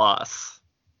the loss?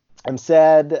 I'm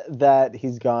sad that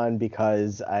he's gone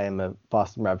because I am a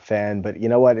Boston Rob fan. But you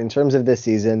know what? In terms of this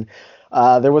season,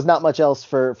 there was not much else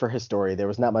for his story. There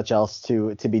was not much else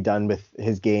to be done with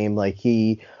his game. Like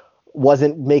he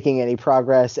wasn't making any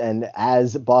progress. And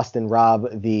as Boston Rob,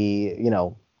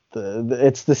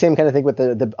 it's the same kind of thing with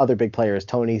the other big players,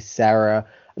 Tony, Sarah.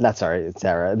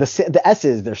 Sarah. The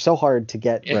S's, they're so hard to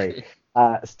get right.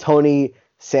 Tony,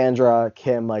 Sandra,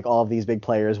 Kim, like all of these big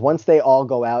players, once they all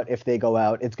go out, if they go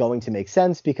out, it's going to make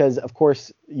sense because, of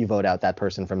course, you vote out that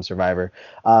person from Survivor.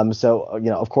 So,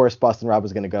 of course, Boston Rob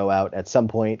was going to go out at some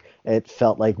point. It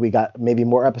felt like we got maybe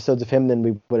more episodes of him than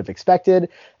we would have expected.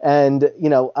 And,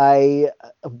 I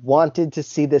wanted to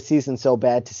see this season so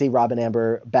bad to see Rob and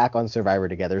Amber back on Survivor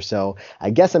together. So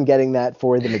I guess I'm getting that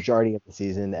for the majority of the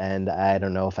season, and I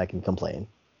don't know if I can complain.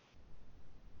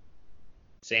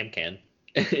 Sam can.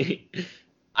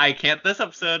 I can't this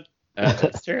episode.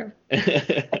 That's true.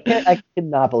 I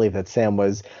cannot believe that Sam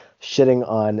was shitting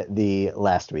on the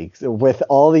last week with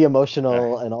all the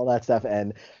emotional and all that stuff,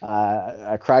 and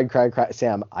I cried.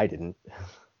 Sam, I didn't.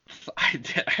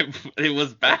 It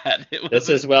was bad. This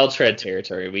is well-tread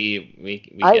territory. We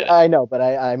get it. I know, but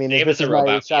I mean, Sam if this is a is my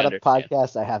robot, shot we up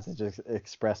podcast, I have to just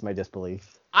express my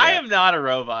disbelief. I Yeah. am not a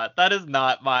robot. That is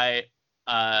not my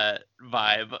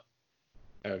vibe.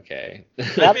 Okay.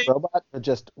 Not a robot, but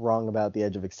just wrong about the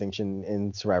edge of extinction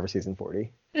in Survivor Season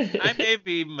 40. I may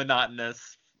be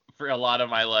monotonous for a lot of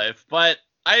my life, but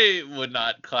I would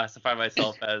not classify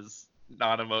myself as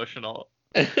non-emotional.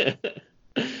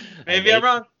 Maybe I'm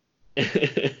wrong.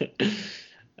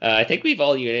 I think we've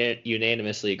all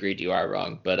unanimously agreed you are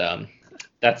wrong, but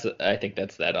I think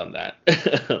that's that on that.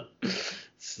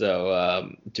 So,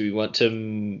 do we want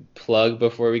to plug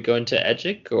before we go into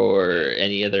Edgic, or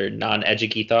any other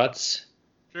non-Edgic-y thoughts?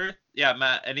 Sure. Yeah,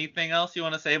 Matt, anything else you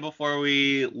want to say before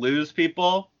we lose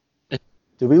people?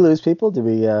 Did we lose people? Did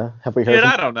we have we heard? Dude,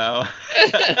 I don't know.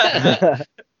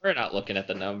 We're not looking at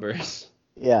the numbers.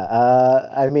 Yeah.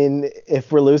 I mean,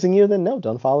 if we're losing you, then no,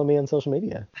 don't follow me on social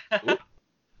media. Not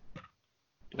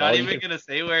Well, even you- going to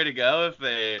say where to go if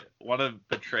they want to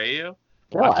betray you?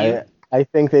 No, Fuck you. I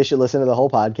think they should listen to the whole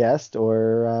podcast,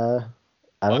 or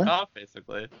I don't Fuck know. off,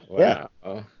 basically. Yeah.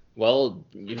 Wow. Well,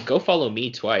 you go follow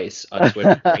me twice on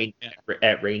Twitter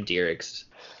at RainDeerix,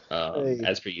 Hey.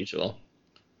 as per usual.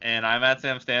 And I'm at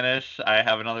Sam Stanish. I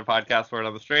have another podcast, Word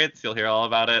on the Straits. You'll hear all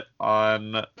about it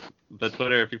on the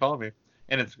Twitter if you follow me,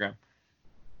 and Instagram.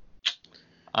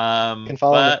 You can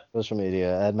follow me But on social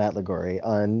media at Matt Ligori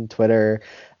on Twitter,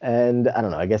 and I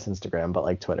don't know, I guess Instagram, but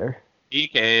like Twitter. he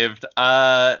caved.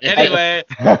 Anyway,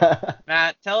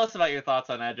 Matt, tell us about your thoughts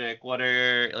on Edgic. What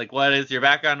is your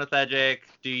background with Edgic?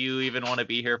 Do you even want to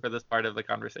be here for this part of the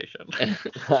conversation?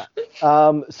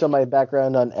 So my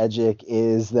background on Edgic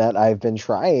is that I've been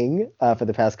trying for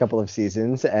the past couple of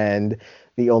seasons, and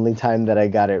the only time that I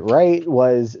got it right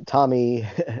was Tommy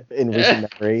in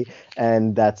recent memory,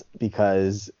 and that's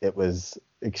because it was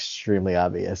extremely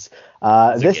obvious. It's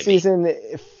a This gimme.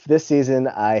 season,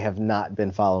 I have not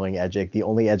been following Edgic. The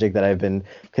only Edgic that I've been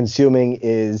consuming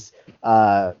is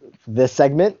this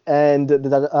segment and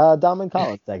the Dom and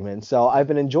Colin segment. So I've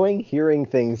been enjoying hearing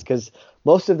things because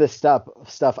most of this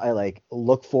stuff I like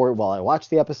look for while I watch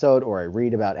the episode or I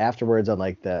read about afterwards on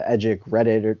like the Edgic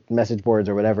Reddit or message boards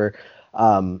or whatever.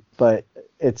 But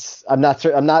I'm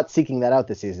not seeking that out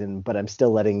this season, but I'm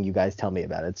still letting you guys tell me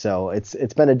about it. So it's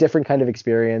been a different kind of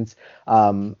experience.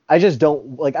 I just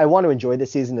don't like, I want to enjoy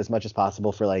this season as much as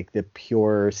possible for like the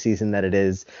pure season that it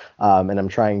is. And I'm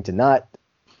trying to not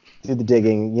do the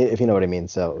digging, if you know what I mean.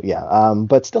 So yeah,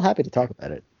 but still happy to talk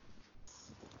about it.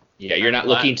 Yeah, you're not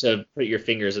looking to put your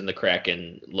fingers in the crack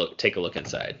and take a look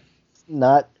inside.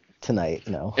 Not tonight,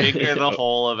 no. Figure the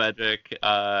whole of Edgic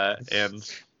and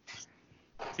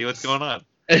see what's going on.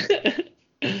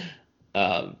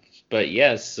 But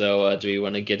yes, so do we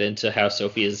want to get into how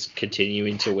Sophie is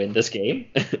continuing to win this game?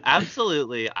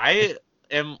 Absolutely. I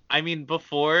mean,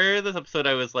 before this episode,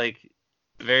 I was like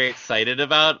very excited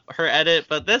about her edit,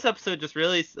 but this episode just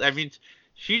really, I mean,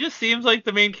 she just seems like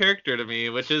the main character to me,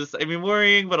 which is, I mean,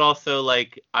 worrying, but also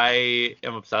like I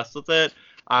am obsessed with it.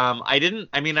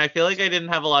 I feel like I didn't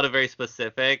have a lot of very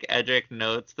specific Edgic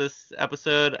notes this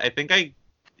episode. I think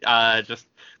I just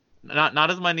not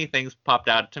as many things popped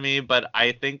out to me, but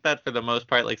I think that for the most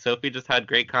part, like Sophie just had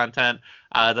great content.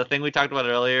 The thing we talked about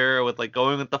earlier with like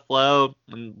going with the flow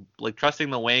and like trusting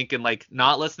the Wink and like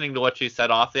not listening to what she said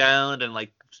off the island and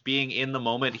like just being in the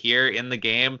moment here in the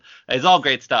game is all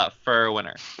great stuff for a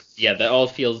winner. Yeah,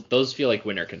 those feel like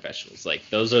winner confessionals. Like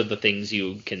those are the things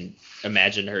you can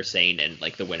imagine her saying in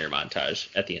like the winner montage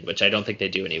at the end, which I don't think they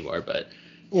do anymore, but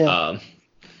Yeah.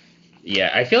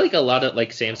 yeah, I feel like a lot of,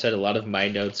 like Sam said, a lot of my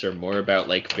notes are more about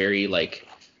like very like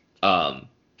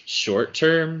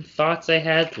short-term thoughts I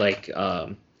had, like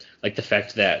the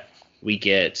fact that we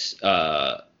get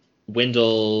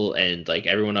Wendell and like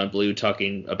everyone on Blue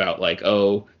talking about like,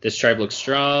 oh, this tribe looks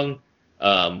strong.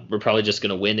 We're probably just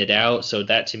gonna win it out. So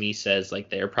that to me says like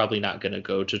they're probably not gonna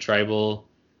go to tribal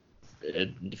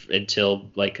until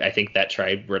like I think that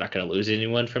tribe, we're not gonna lose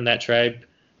anyone from that tribe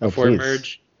before please.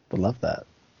 merge. Would love that.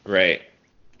 Right.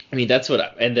 I mean, that's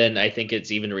and then I think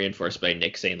it's even reinforced by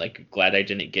Nick saying, like, glad I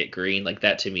didn't get Green. Like,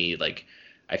 that to me, like,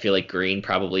 I feel like Green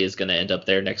probably is going to end up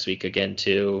there next week again,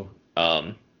 too.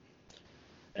 And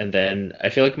then I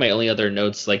feel like my only other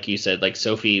notes, like you said, like,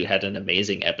 Sophie had an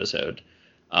amazing episode.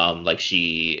 Like,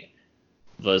 she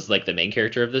was, like, the main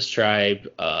character of this tribe.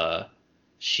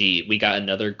 we got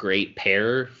another great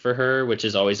pair for her, which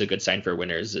is always a good sign for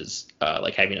winners, is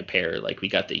like having a pair. Like we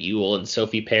got the Yul and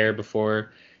Sophie pair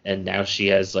before, and now she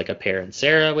has like a pair in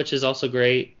Sarah, which is also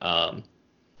great.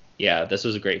 Yeah, this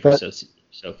was great for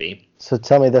Sophie. So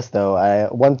tell me this though,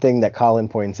 one thing that Colin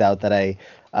points out that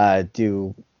I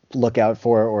do look out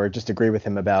for or just agree with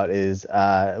him about is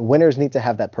winners need to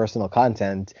have that personal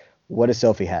content. What has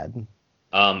Sophie had?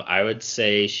 I would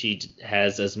say she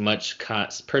has as much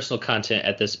personal content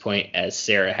at this point as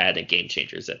Sarah had in Game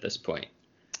Changers at this point.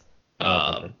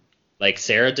 Like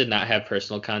Sarah did not have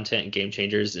personal content in Game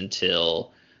Changers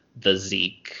until the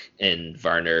Zeke and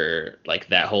Varner, like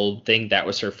that whole thing. That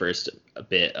was her first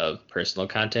bit of personal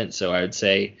content. So I would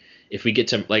say if we get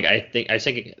to like, I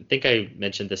think I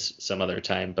mentioned this some other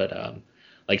time, but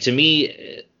like to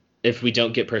me, if we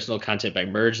don't get personal content by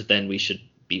merge, then we should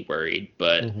be worried.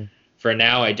 But for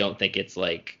now, I don't think it's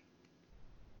like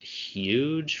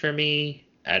huge for me.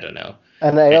 I don't know.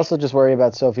 And I also just worry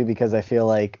about Sophie because I feel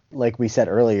like we said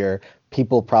earlier,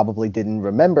 people probably didn't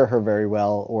remember her very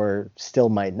well or still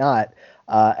might not.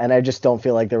 And I just don't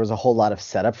feel like there was a whole lot of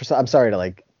setup for. I'm sorry to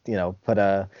like, put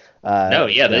a. No,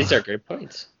 yeah, these are great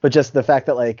points. But just the fact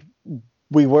that like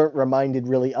we weren't reminded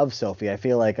really of Sophie. I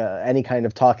feel like any kind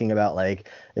of talking about like,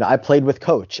 I played with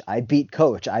Coach. I beat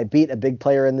Coach. I beat a big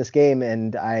player in this game,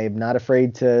 and I'm not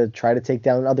afraid to try to take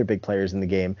down other big players in the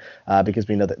game because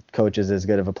we know that Coach is as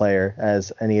good of a player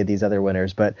as any of these other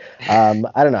winners. But I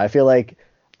don't know. I feel like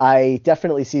I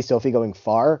definitely see Sophie going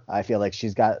far. I feel like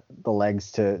she's got the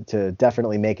legs to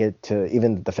definitely make it to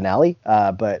even the finale.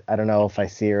 But I don't know if I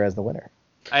see her as the winner.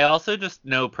 I also just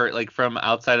know like from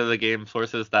outside of the game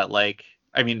sources that like,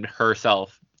 I mean,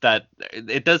 herself, that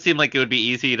it does seem like it would be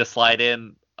easy to slide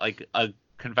in like a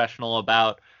confessional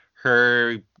about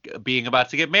her being about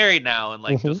to get married now, and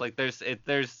like just like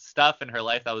there's stuff in her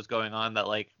life that was going on that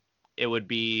like it would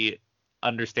be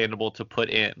understandable to put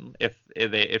in if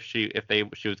she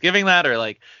was giving that, or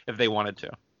like if they wanted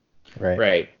to.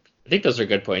 Right. I think those are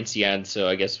good points. Yeah, and so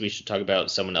I guess we should talk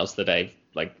about someone else that I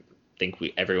like think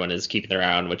everyone is keeping their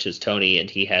eye on, which is Tony, and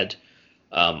he had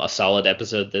a solid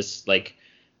episode. This like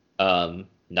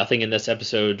nothing in this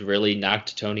episode really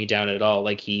knocked Tony down at all.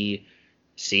 Like he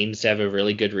seems to have a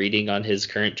really good reading on his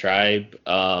current tribe.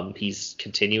 He's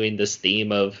continuing this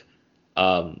theme of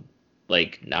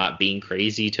like not being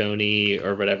crazy Tony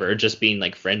or whatever, or just being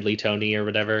like friendly Tony or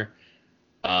whatever.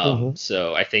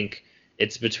 So I think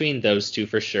it's between those two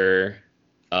for sure.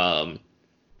 And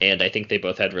I think they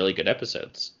both had really good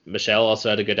episodes. Michelle also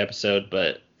had a good episode,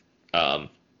 but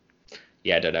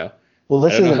yeah, I don't know. Well,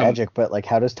 this isn't magic, but like,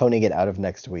 how does Tony get out of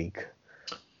next week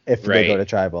if they go to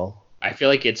tribal? I feel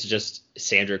like it's just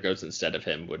Sandra goes instead of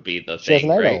him would be the thing, has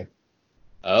an idol. Right?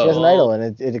 Oh. She has an idol,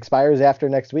 and it expires after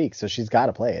next week, so she's got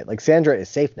to play it. Like, Sandra is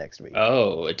safe next week.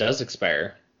 Oh, it does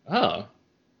expire. Oh.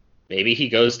 Maybe he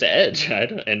goes to Edge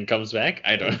and comes back.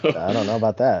 I don't know. I don't know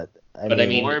about that. I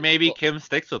mean, or maybe Kim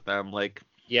sticks with them. Like,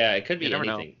 yeah, it could be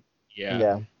anything.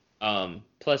 Yeah.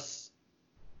 Plus,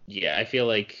 yeah, I feel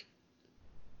like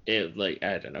it. Like,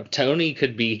 I don't know. Tony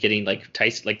could be getting like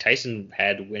Tyson. Like Tyson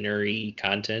had winnery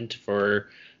content for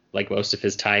like most of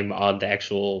his time on the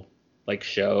actual like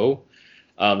show.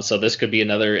 So this could be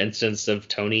another instance of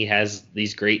Tony has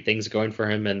these great things going for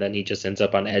him, and then he just ends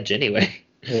up on Edge anyway.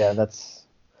 Yeah, that's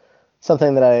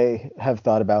something that I have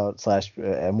thought about /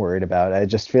 am worried about. I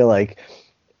just feel like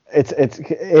it's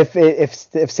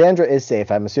if Sandra is safe,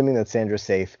 I'm assuming that Sandra's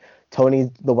safe. Tony's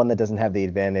the one that doesn't have the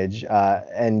advantage,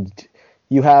 and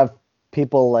you have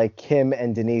people like Kim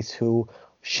and Denise who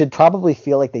should probably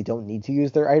feel like they don't need to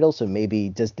use their idol. So maybe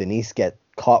does Denise get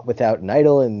caught without an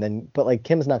idol, but like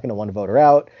Kim's not going to want to vote her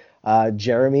out.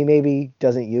 Jeremy maybe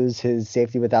doesn't use his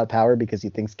safety without power because he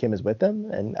thinks Kim is with him,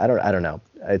 and I don't know.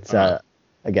 It's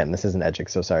again, this isn't Edgic,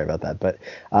 so sorry about that, but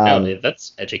no,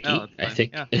 that's Edgic. No, I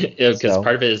think because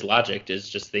part of his logic is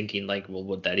just thinking like, well,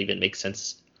 would that even make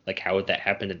sense? Like, how would that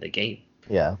happen in the game?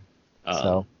 Yeah.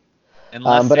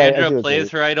 Unless Sandra plays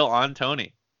her idol on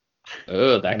Tony.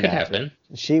 Oh, that could happen.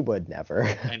 She would never.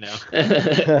 I know.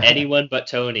 Anyone but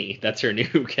Tony. That's her new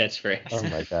catchphrase. Oh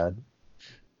my god.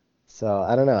 So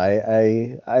I don't know.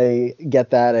 I get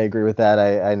that. I agree with that.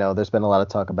 I know there's been a lot of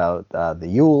talk about the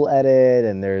Yule edit,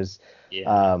 and there's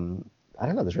I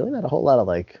don't know. There's really not a whole lot of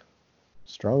like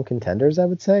strong contenders, I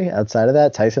would say. Outside of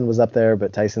that, Tyson was up there,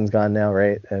 but Tyson's gone now,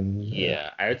 right? And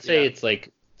yeah, I would say it's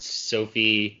like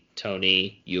Sophie,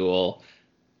 Tony, Yule.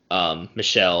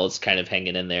 Michelle is kind of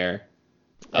hanging in there.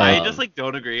 I just like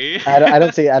don't agree. I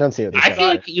don't see it. I feel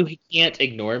like you can't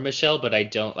ignore Michelle, but I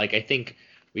don't like. I think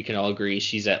we can all agree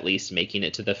she's at least making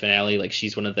it to the finale. Like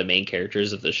she's one of the main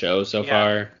characters of the show so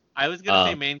far. I was gonna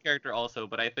say main character also,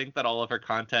 but I think that all of her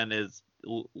content is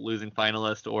losing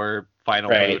finalist or final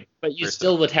right, boot but you person.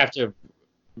 still would have to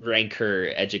rank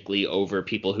her edgically over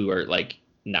people who are like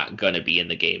not gonna be in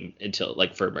the game until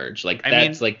like for merge. Like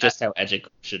that's like just how edgic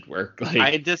should work. Like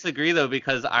I disagree though,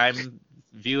 because I'm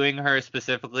viewing her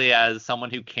specifically as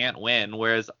someone who can't win,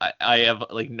 whereas I have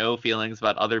like no feelings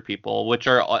about other people, which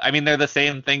are, I mean, they're the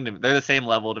same thing to me. They're the same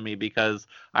level to me, because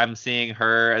I'm seeing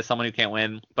her as someone who can't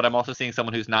win, but I'm also seeing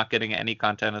someone who's not getting any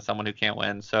content as someone who can't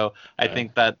win. So I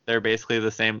think that they're basically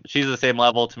the same. She's the same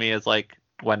level to me as like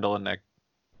Wendell and Nick.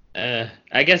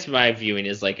 I guess my viewing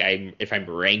is like if I'm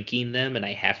ranking them and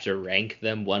I have to rank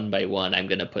them one by one, I'm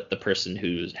gonna put the person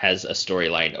who has a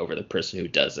storyline over the person who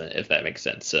doesn't, if that makes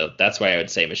sense. So that's why I would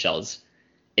say Michelle's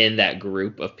in that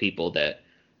group of people that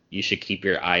you should keep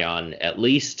your eye on, at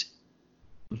least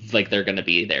like they're gonna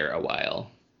be there a while.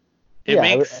 It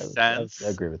makes sense.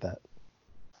 I agree with that.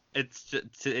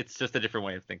 It's just a different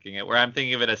way of thinking it, where I'm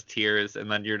thinking of it as tiers,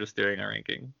 and then you're just doing a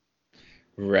ranking.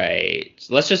 Right.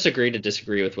 So let's just agree to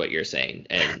disagree with what you're saying.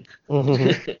 And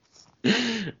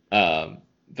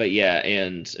but yeah,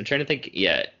 and I'm trying to think,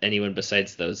 anyone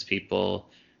besides those people.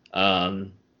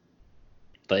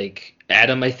 Like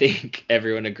Adam, I think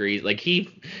everyone agrees. Like he's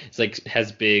like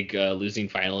has big losing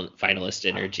finalist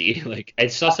energy. Like I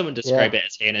saw someone describe it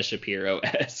as Hannah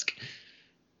Shapiro-esque.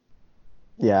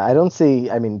 Yeah, I don't see.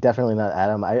 I mean, definitely not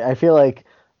Adam. I feel like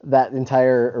that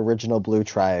entire original Blue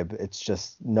tribe, it's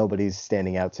just nobody's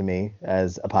standing out to me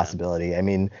as a possibility. I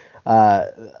mean,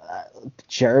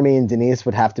 Jeremy and Denise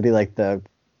would have to be like the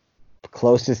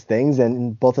closest things,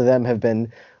 and both of them have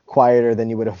been quieter than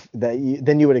you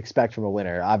would expect from a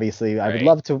winner. Obviously, I would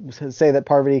love to say that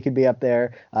Parvati could be up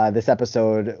there. This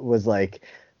episode was like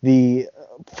the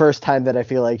first time that I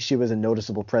feel like she was a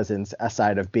noticeable presence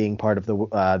aside of being part of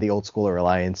the Old Schooler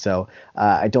Alliance. So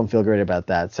I don't feel great about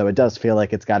that. So it does feel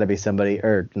like it's got to be somebody,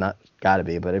 or not got to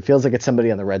be, but it feels like it's somebody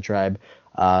on the Red Tribe.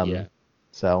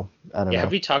 So I don't know.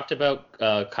 Have we talked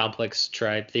about complex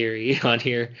tribe theory on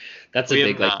here? That's a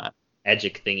big like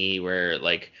edgic thingy where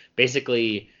like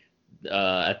basically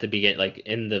at the begin, like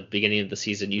in the beginning of the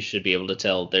season, you should be able to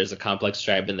tell there's a complex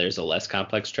tribe and there's a less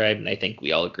complex tribe, and I think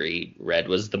we all agree Red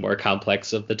was the more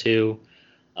complex of the two.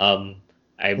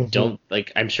 Don't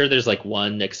like. I'm sure there's like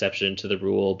one exception to the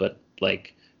rule, but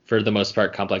like for the most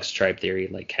part, complex tribe theory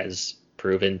like has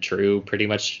proven true pretty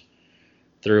much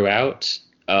throughout.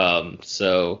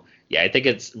 So yeah, I think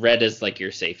it's Red is like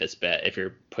your safest bet if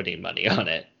you're putting money on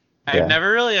it. I've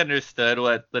never really understood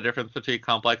what the difference between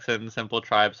complex and simple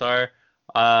tribes are.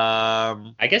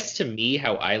 I guess to me,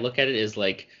 how I look at it is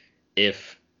like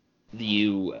if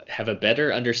you have a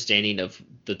better understanding of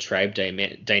the tribe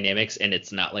dynamics and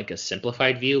it's not like a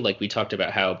simplified view, like we talked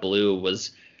about how Blue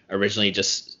was originally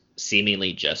just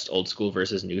seemingly just old school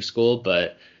versus new school,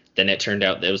 but then it turned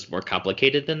out that it was more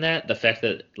complicated than that. The fact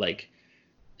that like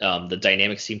the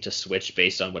dynamics seem to switch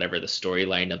based on whatever the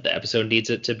storyline of the episode needs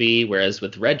it to be. Whereas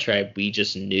with Red Tribe, we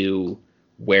just knew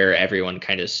where everyone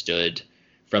kind of stood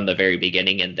from the very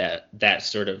beginning, and that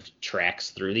sort of tracks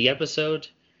through the episode.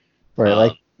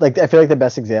 Right. Like I feel like the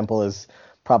best example is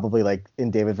probably like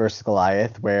in David versus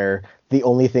Goliath, where the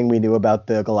only thing we knew about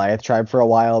the Goliath tribe for a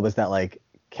while was that like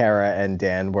Kara and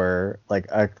Dan were like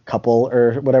a couple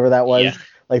or whatever that was. Yeah.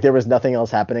 Like there was nothing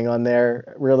else happening on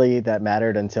there really that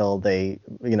mattered until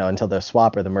until the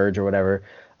swap or the merge or whatever.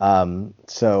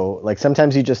 So like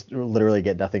sometimes you just literally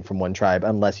get nothing from one tribe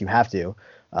unless you have to.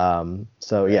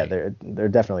 So yeah, there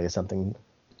definitely is something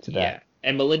to that. Yeah,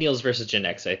 and Millennials versus Gen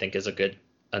X I think is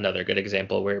another good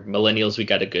example where Millennials we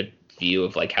got a good view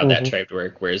of like how that tribe would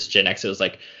work, whereas Gen X it was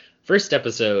like first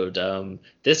episode,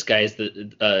 this guy's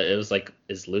it was like,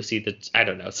 is Lucy I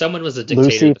don't know. Someone was a dictator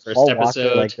Lucy, in the first Paul episode.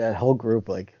 Walker, like that whole group,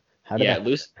 like how did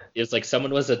Lucy. It was like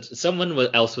someone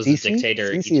else was a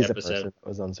dictator each episode. That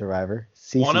was on Survivor.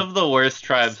 Cece. One of the worst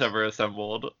tribes ever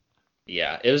assembled.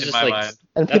 Yeah, it was just like mind.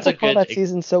 And that's people call that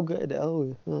season so good.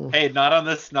 Hey, not on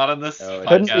this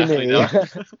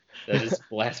podcast. That is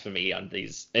blasphemy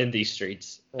in these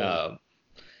streets.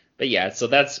 But yeah, so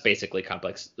that's basically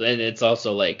complex, and it's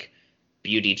also like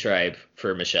beauty tribe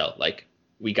for Michelle. Like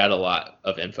we got a lot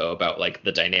of info about like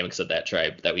the dynamics of that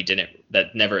tribe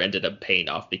that never ended up paying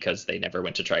off because they never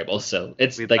went to tribal. So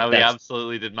it's we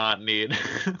absolutely did not need.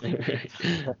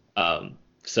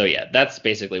 So yeah, that's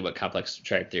basically what complex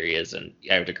tribe theory is, and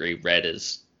I would agree Red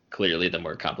is clearly the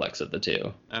more complex of the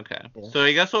two. Okay, so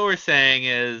I guess what we're saying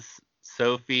is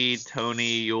Sophie,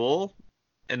 Tony, Yul,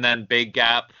 and then big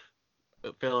gap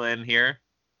fill in here.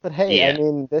 But hey, I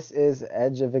mean, this is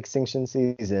Edge of Extinction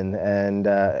season and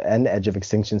Edge of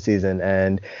Extinction season,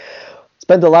 and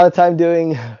spent a lot of time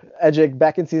doing Edgic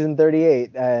back in season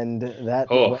 38, and that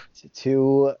went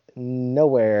to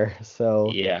nowhere.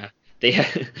 So yeah, they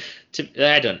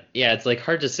I don't. Yeah, it's like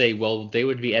hard to say. Well, they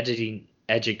would be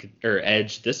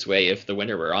Edge this way if the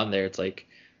winner were on there. It's like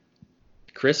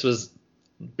Chris was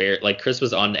Chris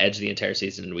was on Edge the entire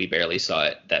season, and we barely saw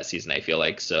it that season. I feel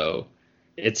like so.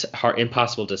 It's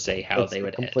impossible to say how they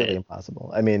would completely end it.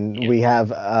 Impossible. I mean, we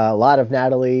have a lot of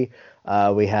Natalie.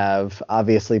 We have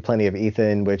obviously plenty of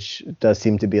Ethan, which does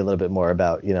seem to be a little bit more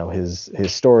about, his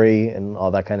story and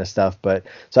all that kind of stuff. But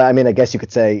so, I mean, I guess you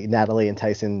could say Natalie and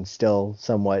Tyson still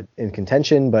somewhat in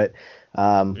contention, but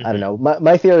I don't know.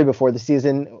 My theory before the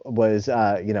season was,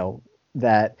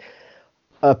 that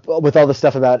with all the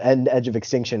stuff about Edge of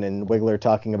Extinction and Wiggler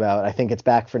talking about, I think it's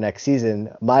back for next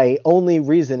season. My only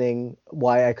reasoning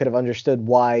why I could have understood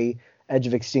why Edge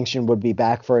of Extinction would be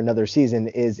back for another season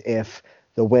is if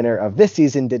the winner of this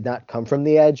season did not come from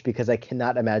the Edge, because I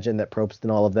cannot imagine that Probst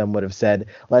and all of them would have said,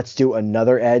 let's do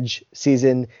another Edge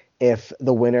season if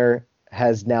the winner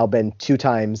has now been 2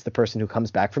 times the person who comes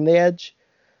back from the Edge.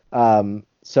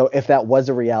 So if that was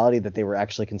a reality that they were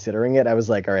actually considering it, I was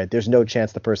like, all right, there's no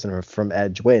chance the person from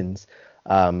Edge wins.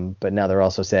 But now they're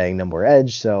also saying no more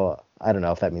Edge, so I don't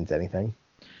know if that means anything.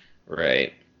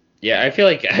 Right. Yeah, I feel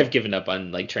like I've given up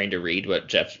on trying to read what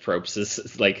Jeff Probst is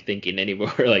thinking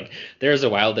anymore. There was a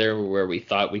while there where we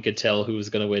thought we could tell who was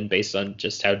going to win based on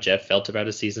just how Jeff felt about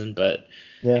a season, but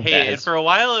yeah. Hey, and for a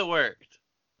while it worked.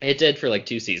 It did for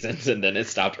 2 seasons, and then it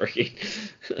stopped working.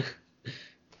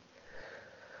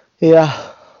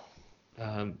 Yeah.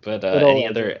 But any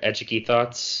other Edgicky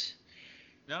thoughts?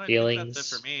 No, feelings? I think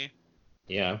that's it for me.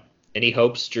 Yeah. Any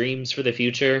hopes, dreams for the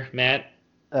future, Matt?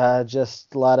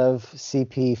 Just a lot of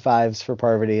CP5s for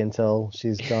Parvati until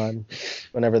she's gone,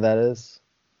 whenever that is.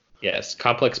 Yes,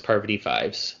 complex Parvati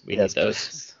 5s. We need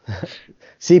those.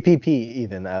 CPP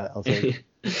even, I'll say.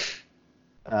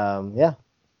 Yeah.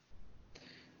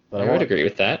 I would agree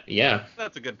with that. Yeah.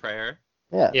 That's a good prayer.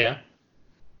 Yeah. Yeah.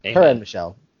 Amen. Her and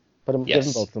Michelle. Give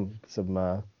them both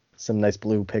some nice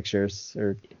blue pictures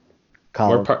or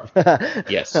column.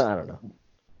 Yes. I don't know.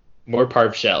 More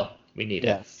Parv Shell. We need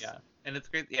it. Yeah. And it's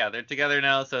great. Yeah, they're together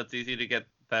now, so it's easy to get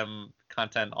them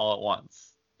content all at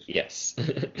once. Yes.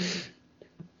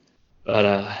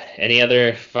 But any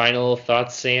other final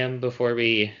thoughts, Sam, before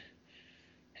we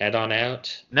head on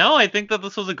out? No, I think that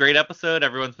this was a great episode.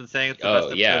 Everyone's been saying it's the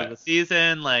best episode of the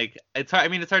season. It's hard. I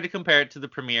mean, it's hard to compare it to the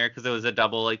premiere because it was a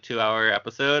double 2-hour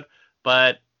episode.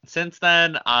 But since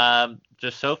then,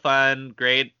 just so fun.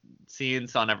 Great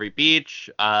scenes on every beach.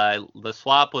 The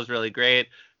swap was really great.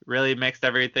 Really mixed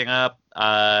everything up.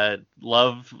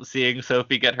 Love seeing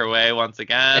Sophie get her way once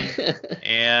again.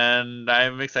 And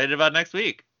I'm excited about next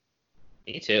week.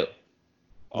 Me too.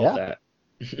 All that.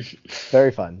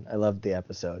 Very fun. I loved the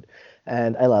episode.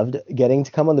 And I loved getting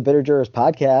to come on the Bitter Jurors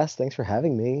podcast. Thanks for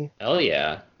having me. Hell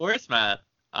yeah. Of course, Matt.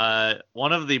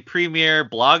 One of the premier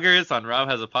bloggers on Rob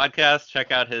Has a Podcast.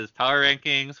 Check out his power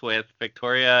rankings with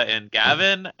Victoria and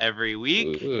Gavin every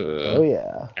week. Ooh. Oh,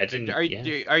 yeah.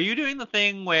 Are you doing the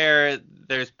thing where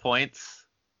there's points?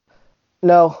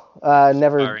 No,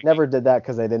 never did that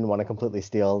because I didn't want to completely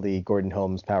steal the Gordon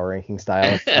Holmes power ranking style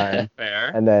at the time. Fair.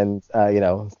 And then,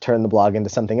 turn the blog into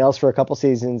something else for a couple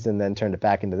seasons and then turned it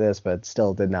back into this, but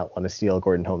still did not want to steal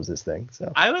Gordon Holmes' thing.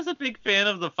 So I was a big fan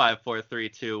of the 5, 4, 3,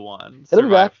 2, 1.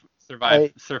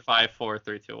 Survive 4,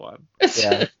 3, 2, 1.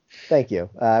 Yeah. Thank you.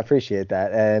 I appreciate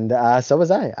that. And so was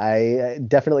I. I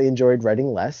definitely enjoyed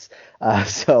writing less.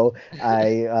 So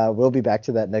I will be back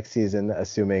to that next season,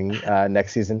 assuming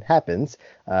next season happens,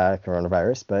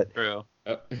 coronavirus. But true.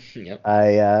 Yep.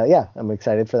 I'm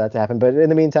excited for that to happen. But in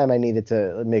the meantime, I needed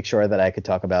to make sure that I could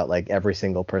talk about every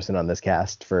single person on this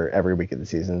cast for every week of the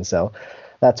season. So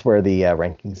that's where the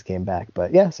rankings came back.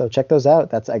 But yeah, so check those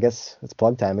out. I guess it's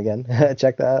plug time again.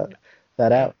 Check that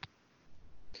out.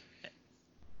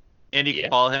 And you can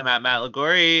follow him at Matt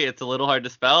Liguori. It's a little hard to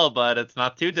spell, but it's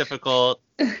not too difficult.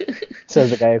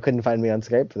 Says the guy who couldn't find me on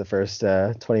Skype for the first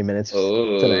 20 minutes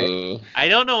tonight. I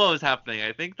don't know what was happening.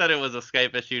 I think that it was a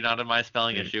Skype issue, not a my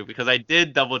spelling issue, because I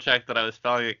did double check that I was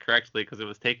spelling it correctly because it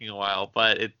was taking a while,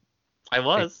 but I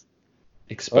was.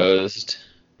 Exposed.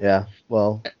 Yeah,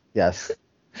 well, yes.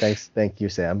 Thank you,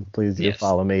 Sam. Please do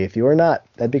follow me. If you are not,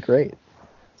 that'd be great.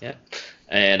 Yeah.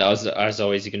 And as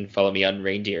always, you can follow me on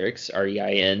Reindeerix,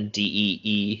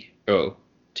 REINDEE. Oh,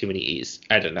 too many E's.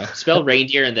 I don't know. Spell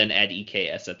reindeer and then add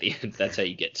EKS at the end. That's how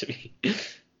you get to me.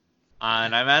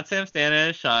 And I'm at Sam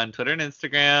Stanish on Twitter and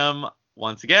Instagram.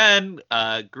 Once again,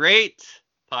 great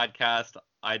podcast.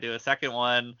 I do a second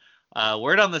one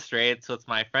Word on the Straight. So it's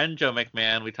my friend Joe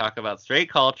McMahon. We talk about straight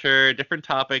culture, different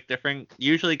topic, different,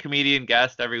 usually comedian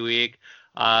guest every week.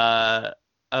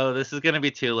 This is going to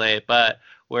be too late, but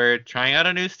we're trying out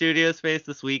a new studio space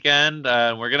this weekend.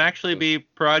 We're going to actually be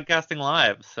broadcasting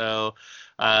live. So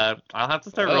I'll have to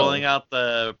start rolling out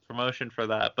the promotion for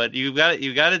that. But you got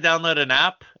to download an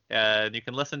app, and you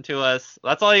can listen to us.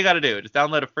 That's all you got to do. Just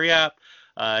download a free app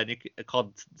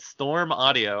called Storm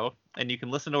Audio, and you can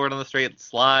listen to Word on the Straight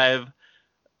live.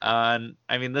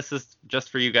 This is just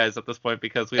for you guys at this point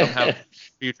because we don't have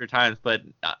future times, but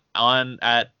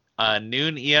at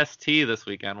noon EST this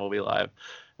weekend we'll be live.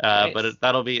 Nice. But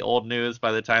that'll be old news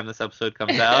by the time this episode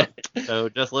comes out. So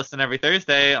just listen every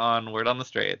Thursday on Word on the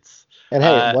Straights. And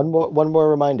hey, one more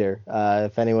reminder.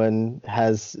 If anyone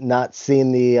has not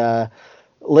seen the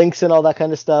links and all that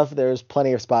kind of stuff, there's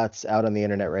plenty of spots out on the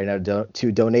internet right now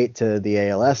to donate to the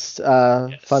ALS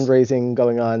fundraising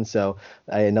going on. So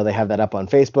I know they have that up on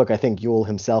Facebook. I think Yule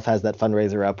himself has that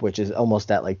fundraiser up, which is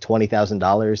almost at like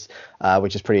 $20,000,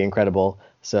 which is pretty incredible.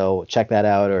 So check that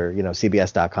out, or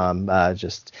cbs.com,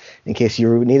 just in case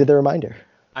you needed the reminder.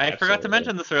 I forgot to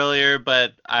mention this earlier,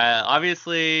 but I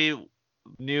obviously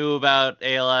knew about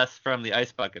ALS from the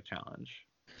Ice Bucket Challenge.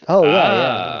 Oh,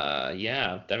 yeah.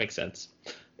 Yeah, that makes sense.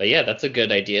 But yeah, that's a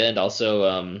good idea. And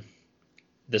also,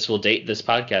 this will date this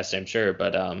podcast, I'm sure.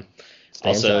 But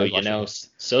also,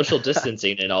 social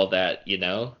distancing and all that,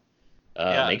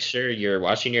 make sure you're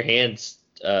washing your hands.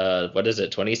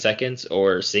 20 seconds,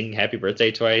 or sing Happy Birthday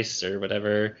twice, or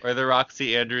whatever. Or the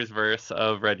Roxy Andrews verse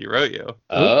of Red You Wrote You.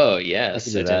 Oh,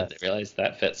 yes. I didn't realize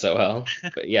that fit so well.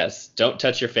 But yes, don't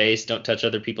touch your face. Don't touch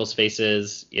other people's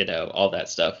faces. All that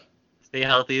stuff. Stay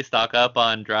healthy, stock up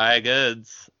on dry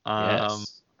goods.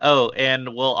 Yes. Oh,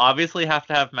 and we'll obviously have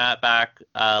to have Matt back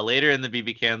later in the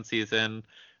BB Can season,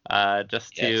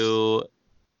 just to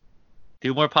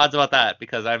do more pods about that,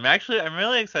 because I'm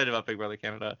really excited about Big Brother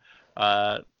Canada.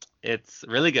 It's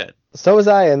really good. So was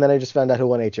I, and then I just found out who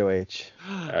won HOH.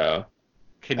 Oh.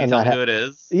 Can you tell me who it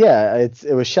is? Yeah,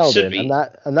 it was Sheldon.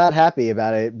 I'm not happy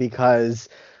about it because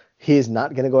he's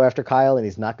not going to go after Kyle, and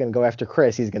he's not going to go after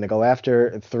Chris. He's going to go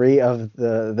after three of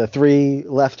the three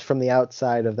left from the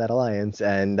outside of that alliance,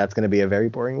 and that's going to be a very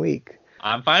boring week.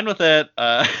 I'm fine with it.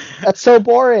 That's so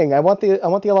boring. I want the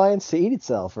alliance to eat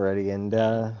itself already, and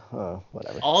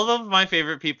whatever. All of my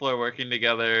favorite people are working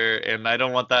together, and I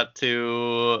don't want that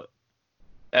to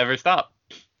ever stop.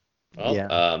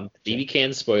 Well, BB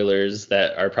Can spoilers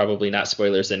that are probably not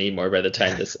spoilers anymore by the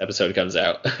time this episode comes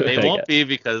out. They won't be,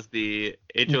 because the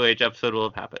HOH episode will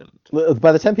have happened.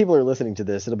 By the time people are listening to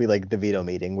this, it'll be like the veto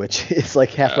meeting, which is like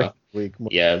halfway through the week.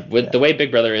 Yeah, with the way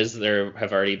Big Brother is, there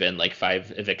have already been like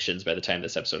 5 evictions by the time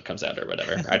this episode comes out, or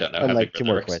whatever. I don't know how Big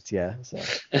Brother works. Quits, yeah. So.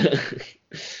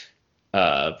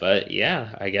 But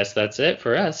yeah, I guess that's it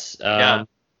for us.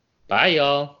 Bye,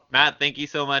 y'all. Matt, thank you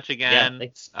so much again. Yeah,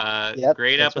 thanks.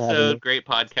 Great episode, great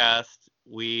podcast.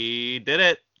 We did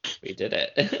it. We did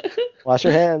it. Wash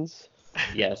your hands.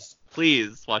 Yes.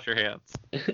 Please wash your hands.